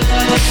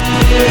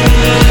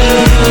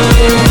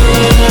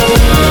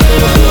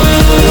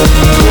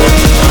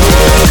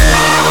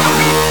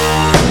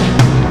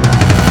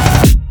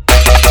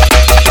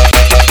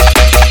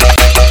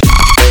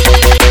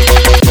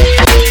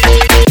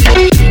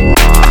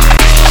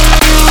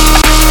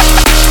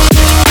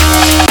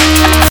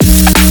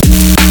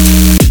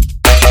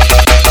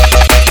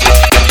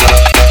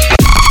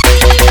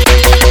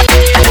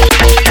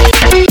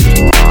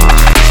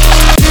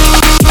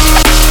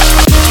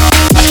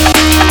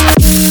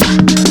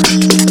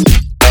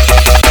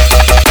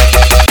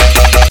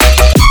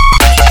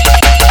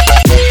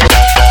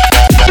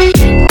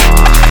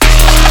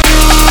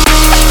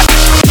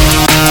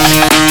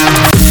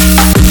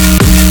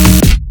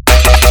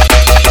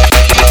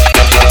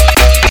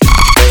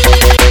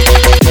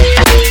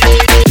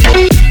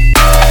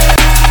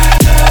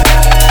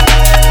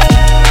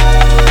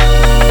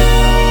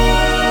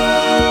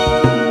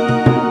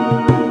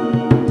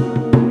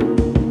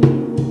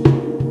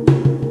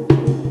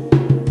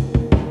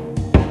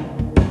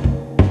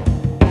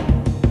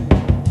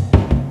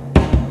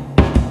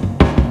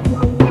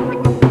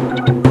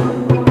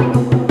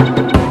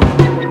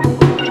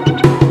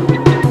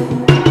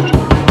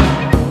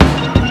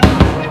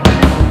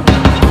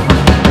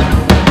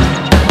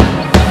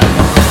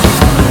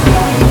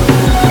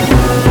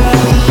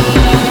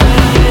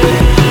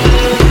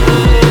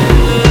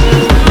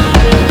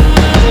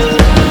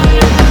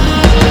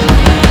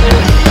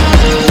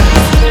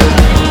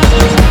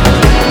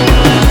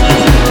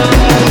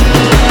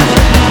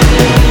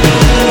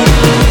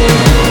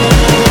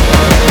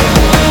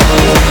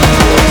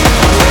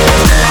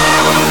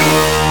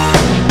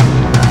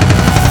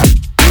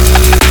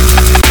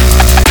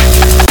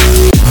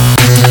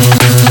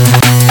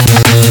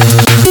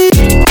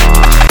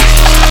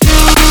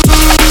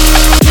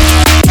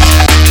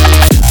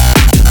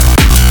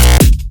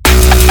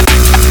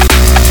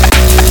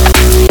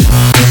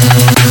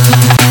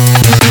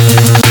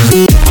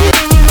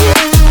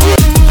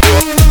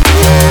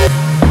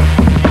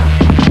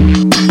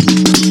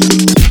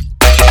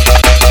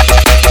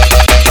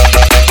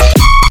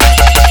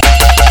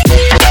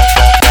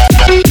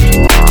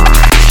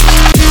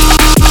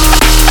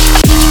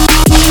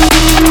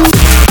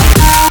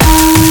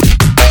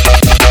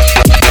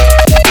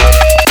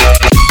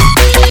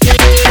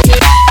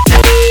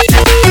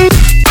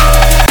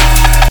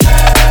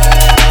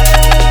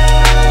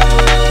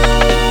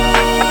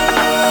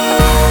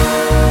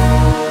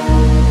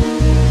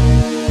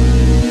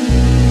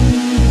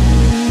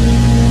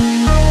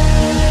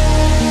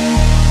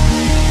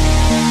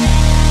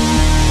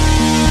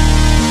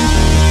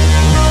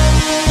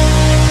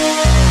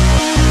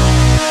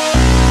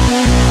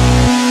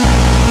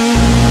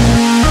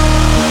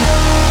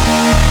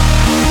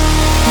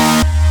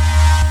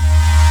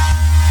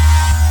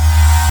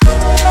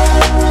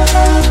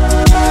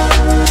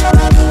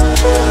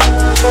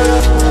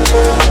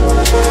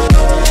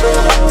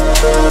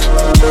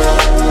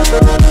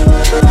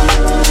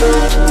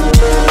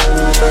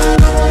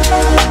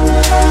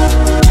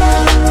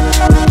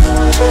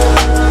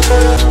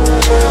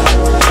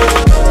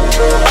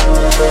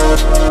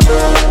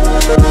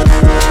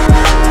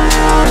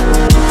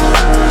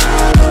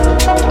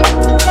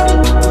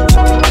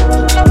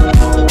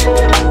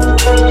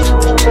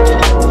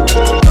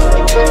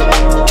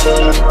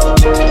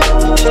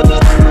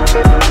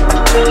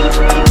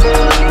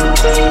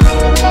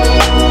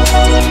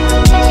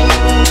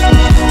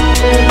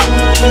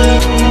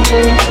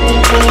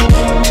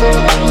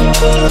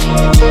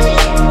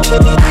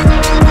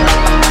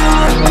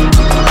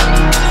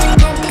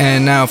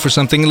 And now for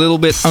something a little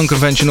bit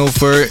unconventional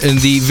for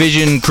the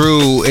Vision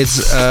crew.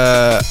 It's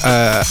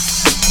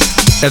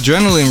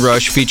Adrenaline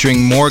Rush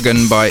featuring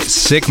Morgan by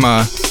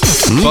Sigma,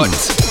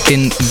 but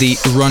in the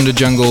Run the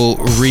Jungle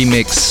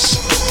remix.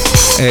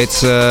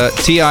 It's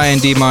T.I.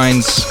 and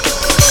D-Minds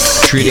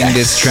treating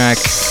this track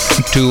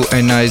to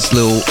a nice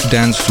little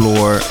dance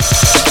floor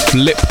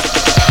flip.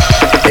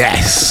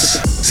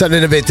 Yes,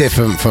 something a bit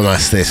different from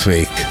us this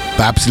week,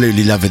 but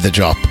absolutely loving the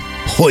drop.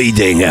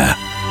 Hoidinger.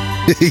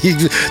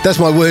 That's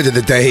my word of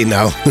the day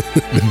now.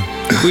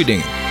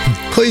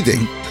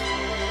 Quitting.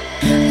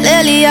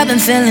 Lately I've been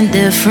feeling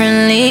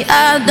differently.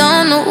 I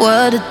don't know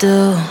what to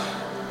do.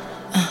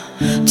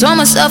 Told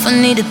myself I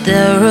needed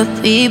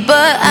therapy,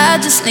 but I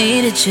just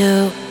needed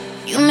you.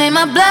 You made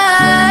my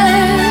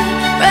blood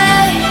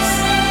race.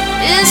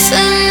 It's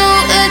a new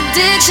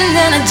addiction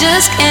and I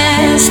just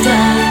can't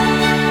stop.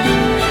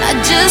 I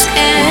just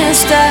can't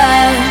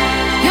stop.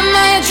 You're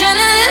my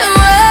adrenaline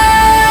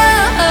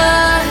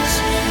rush.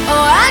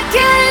 Oh, I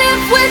can't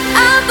live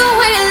without the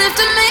way you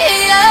lifted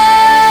me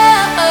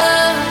up.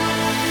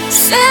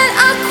 Said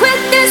I'll quit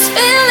this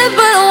feeling,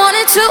 but I want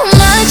it too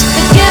much.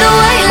 The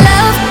getaway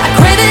love, I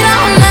crave it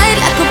all night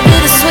like a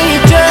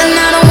bittersweet drug, and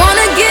I don't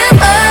wanna give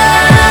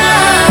up.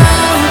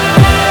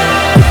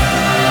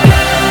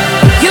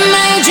 You're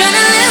my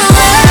adrenaline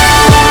rush.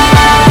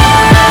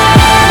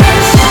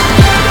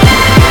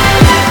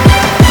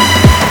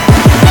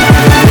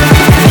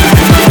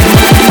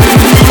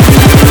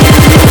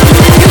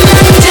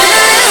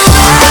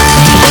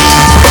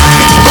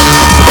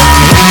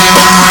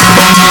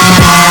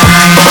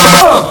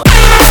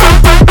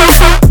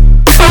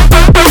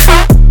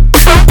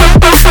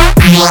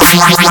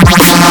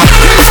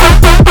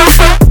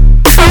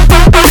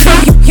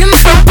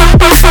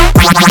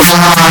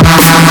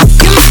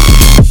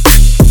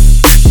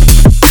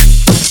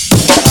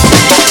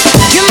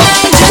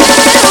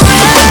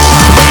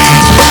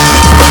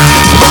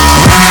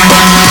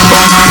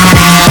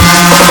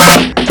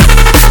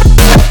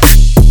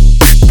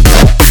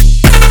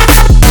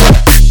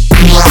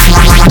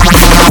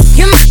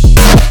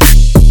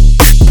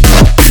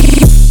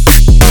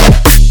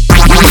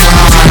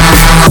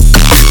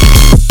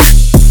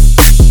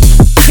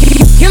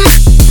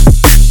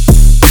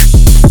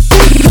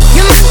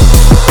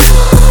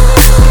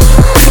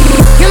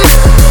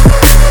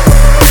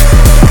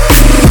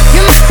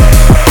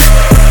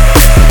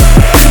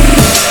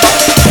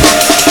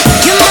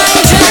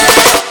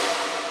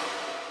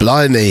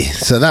 Blimey.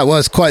 So that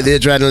was quite the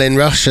adrenaline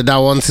rush, and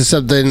now on to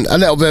something a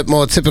little bit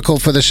more typical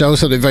for the show,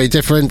 something very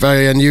different,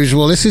 very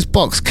unusual. This is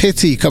Box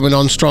Kitty coming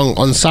on strong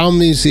on Sound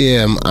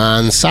Museum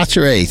and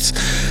Saturate.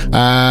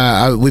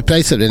 We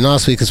played something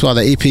last week as well.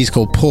 The EP is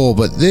called Poor,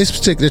 but this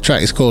particular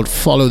track is called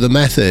Follow the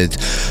Method.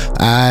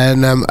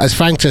 And as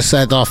Frank just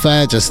said off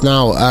air just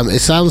now, it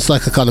sounds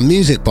like a kind of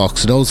music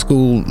box, an old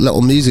school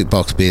little music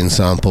box being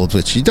sampled,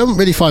 which you don't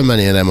really find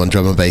many of them on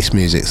drum and bass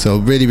music. So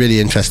really, really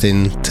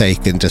interesting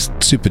take and just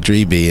super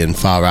dreamy and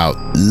far out.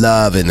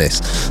 Loving this.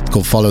 It's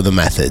called Follow the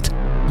Method.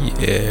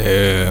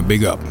 Yeah,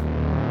 big up.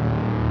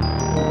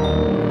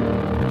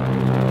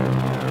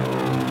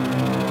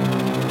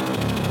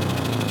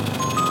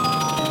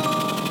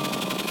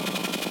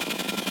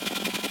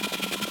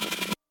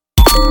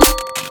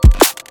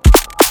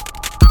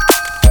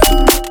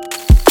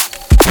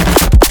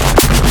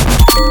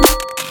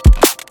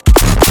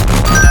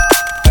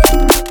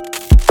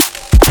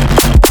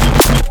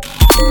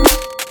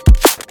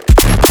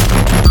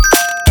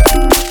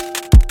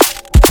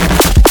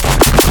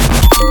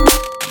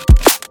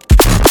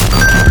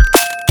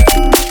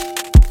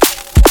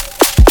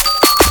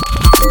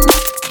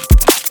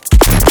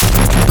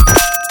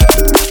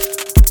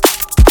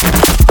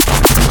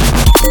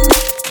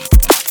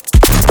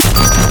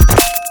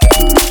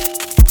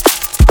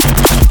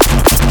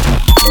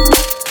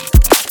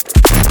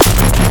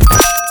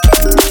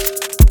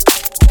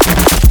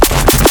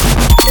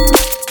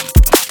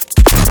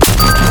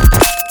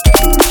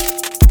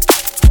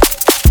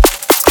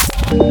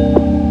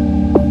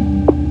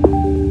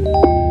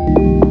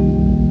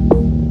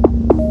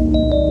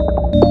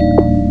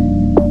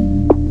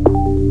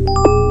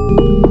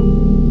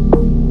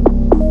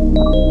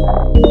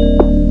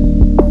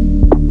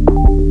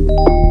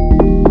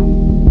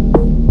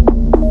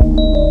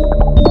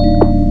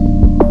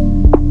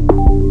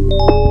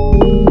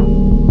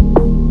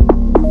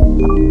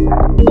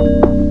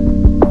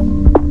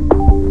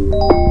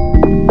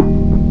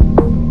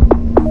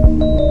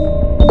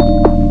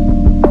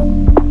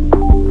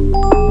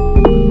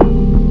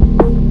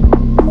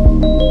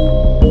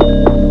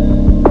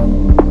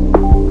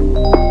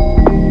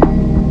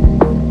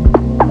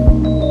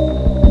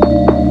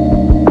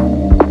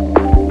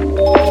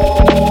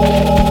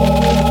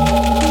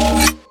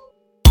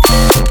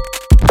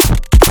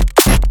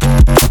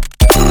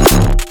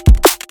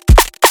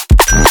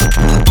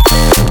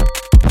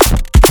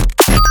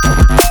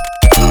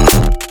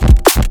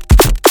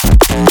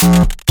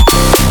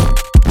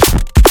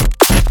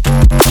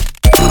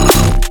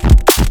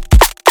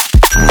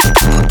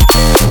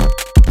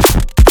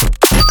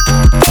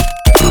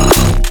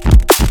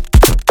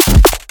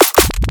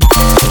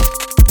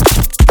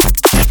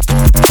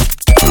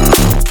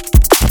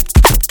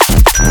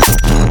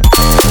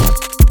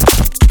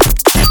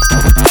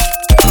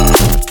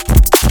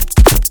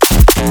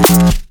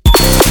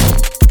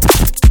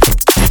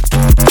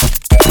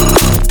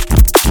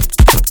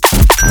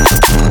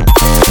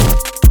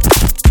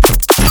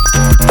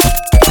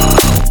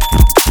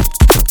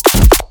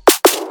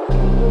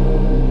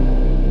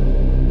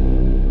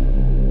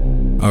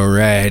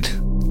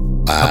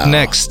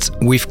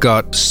 we've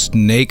got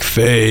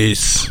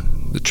Snakeface.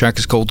 The track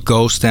is called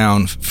Ghost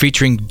Town,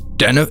 featuring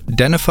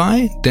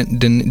Denify?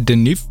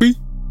 Denifi?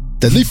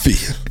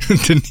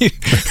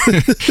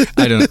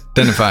 I don't know.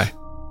 Denify.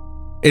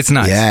 It's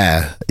nice.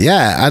 Yeah,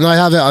 and I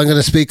have it. I'm going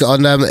to speak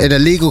on in a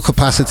legal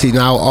capacity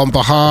now on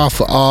behalf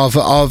of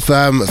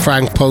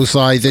Frank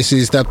Posey. This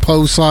is the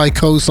Posey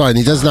cosign.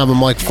 He doesn't have a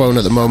microphone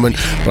at the moment,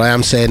 but I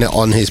am saying it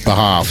on his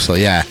behalf. So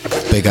yeah,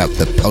 big up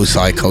the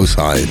Posey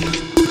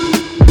cosign.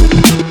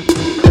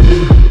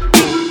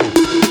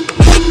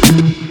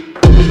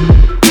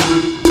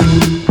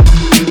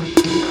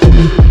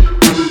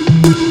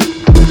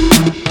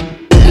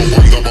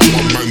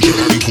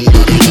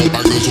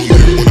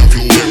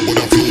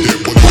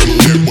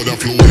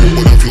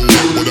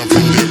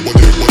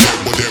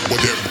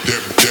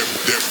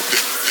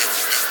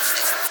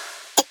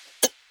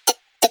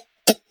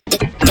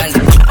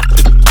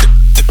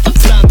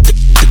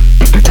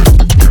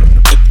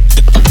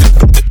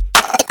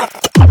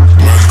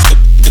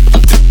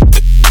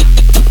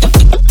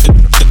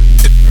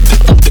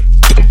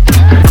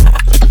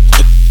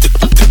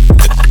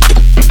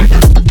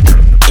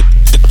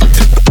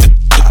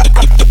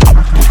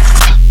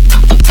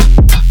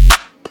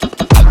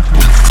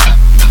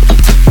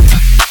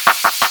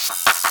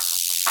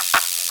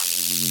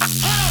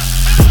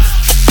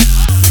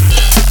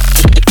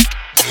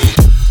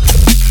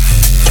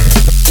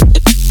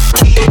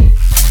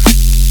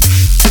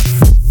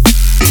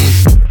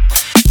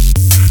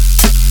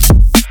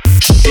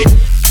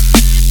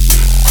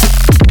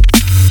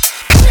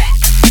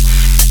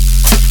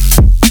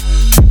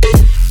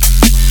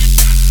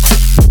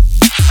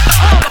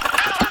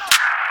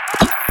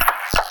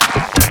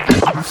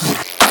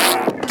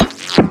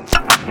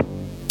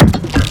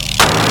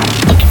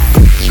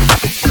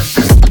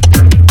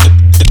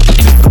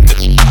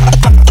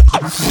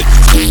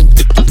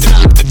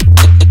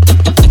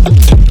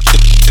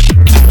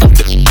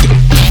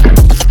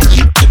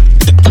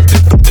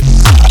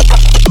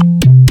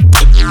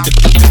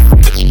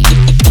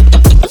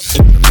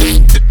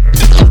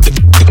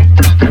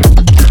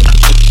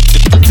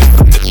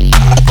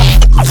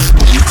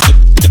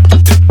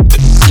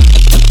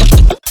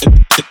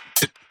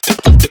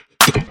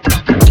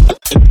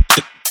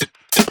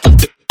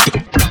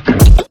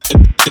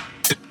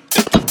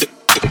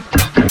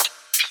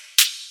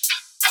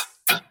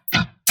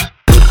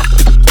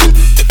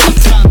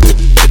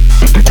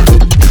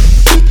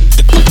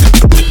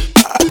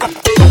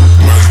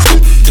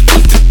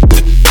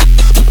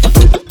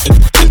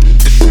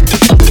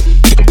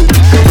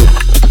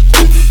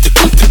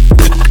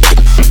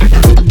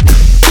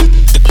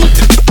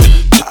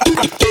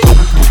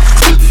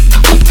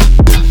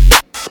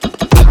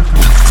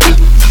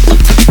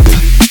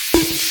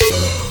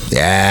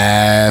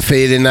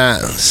 Feeling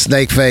that.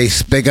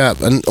 Snakeface, big up.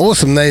 An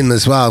awesome name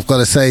as well, I've got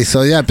to say.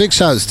 So yeah, big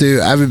shouts to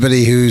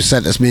everybody who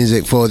sent us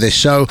music for this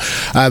show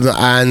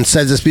and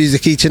sends us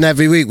music each and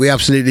every week. We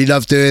absolutely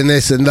love doing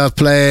this and love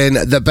playing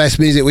the best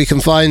music we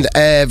can find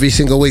every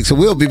single week. So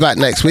we'll be back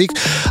next week.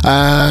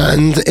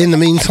 And in the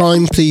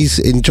meantime, please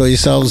enjoy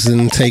yourselves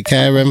and take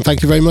care. And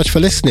thank you very much for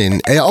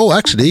listening. Oh,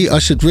 actually, I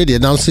should really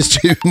announce this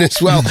tune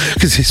as well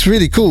because it's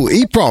really cool.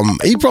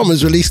 EPROM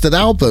has released an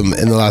album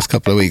in the last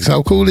couple of weeks.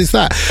 How cool is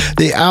that?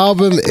 The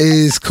album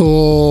is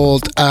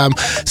called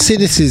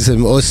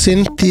Cynicism or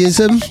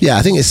Syntheism. Yeah,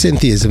 I think it's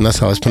Syntheism. That's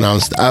how it's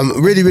pronounced.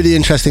 Really, really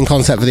interesting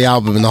concept for the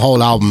album, and the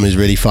whole album is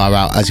really far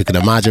out, as you can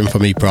imagine,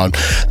 from EPROM.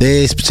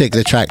 This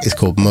particular track is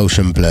called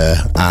Motion Blur,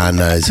 and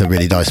it's a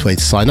really nice way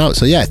to sign out.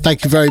 So yeah,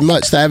 thank you very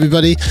much to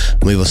everybody.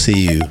 We will see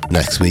you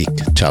next week.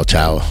 Ciao,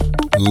 ciao.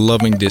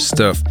 Loving this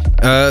stuff.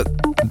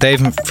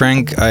 Dave and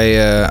Frank,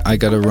 I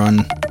gotta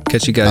run.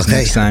 Catch you guys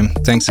next time.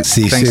 Thanks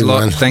soon, a lot.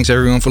 man. Thanks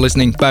everyone for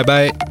listening. Bye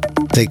bye.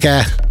 Take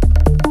care.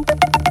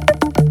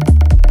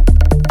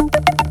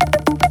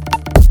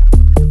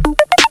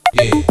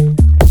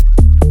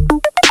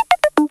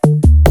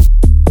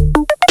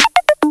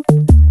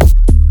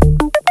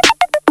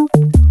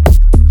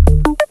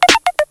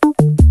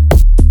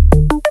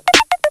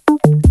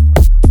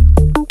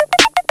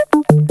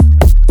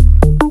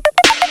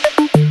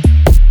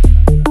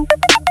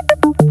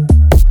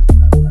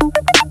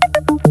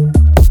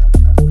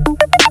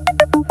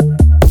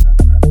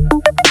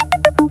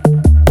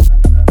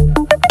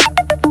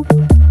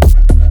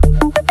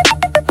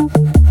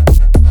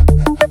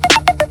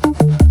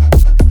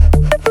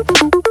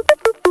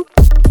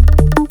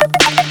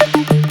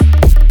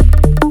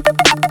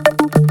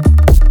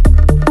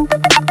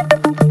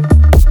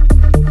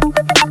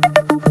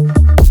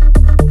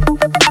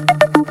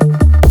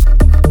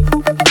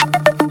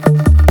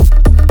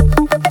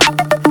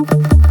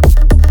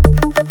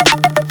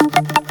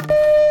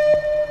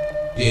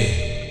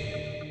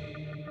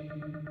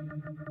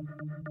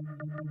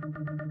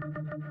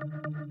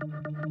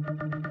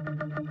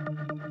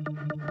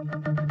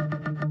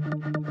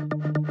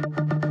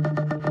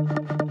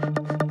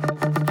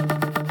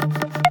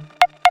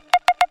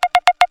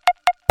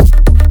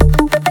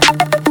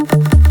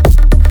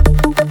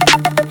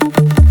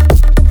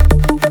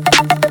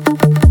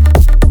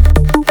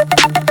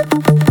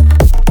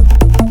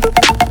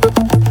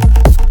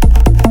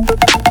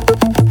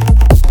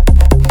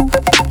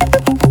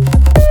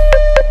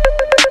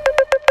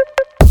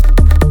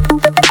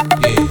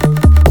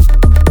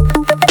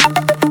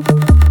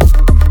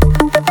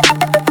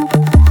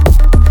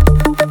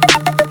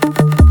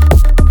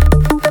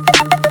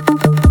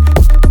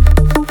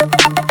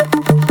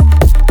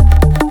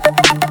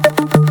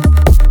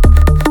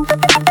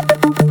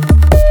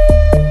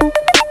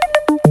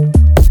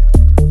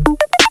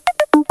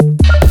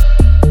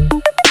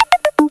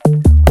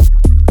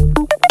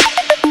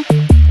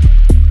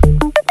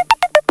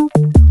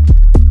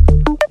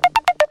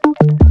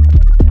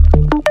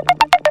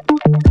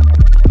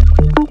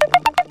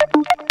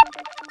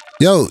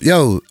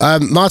 Yo,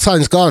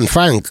 Martine's gone.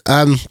 Frank,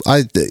 can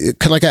I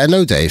get a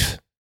no, Dave?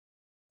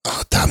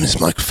 Oh, damn, this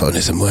microphone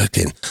isn't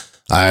working.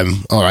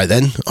 All right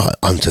then.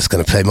 I'm just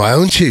going to play my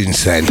own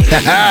tunes then.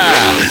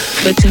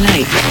 But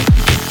tonight,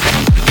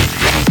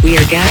 we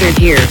are gathered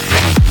here,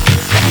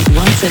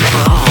 once and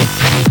for all,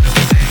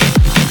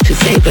 to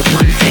say but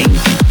one thing.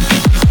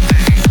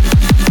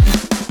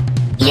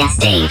 Yes,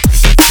 Dave.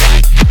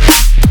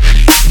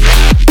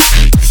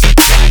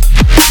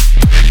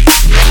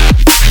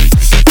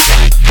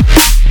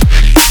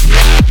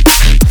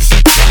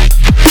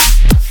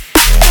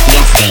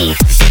 Yes, Dave.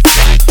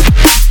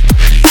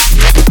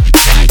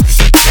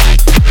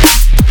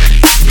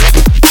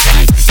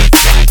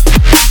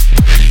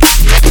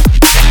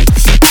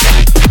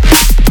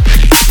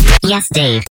 Yes, Dave.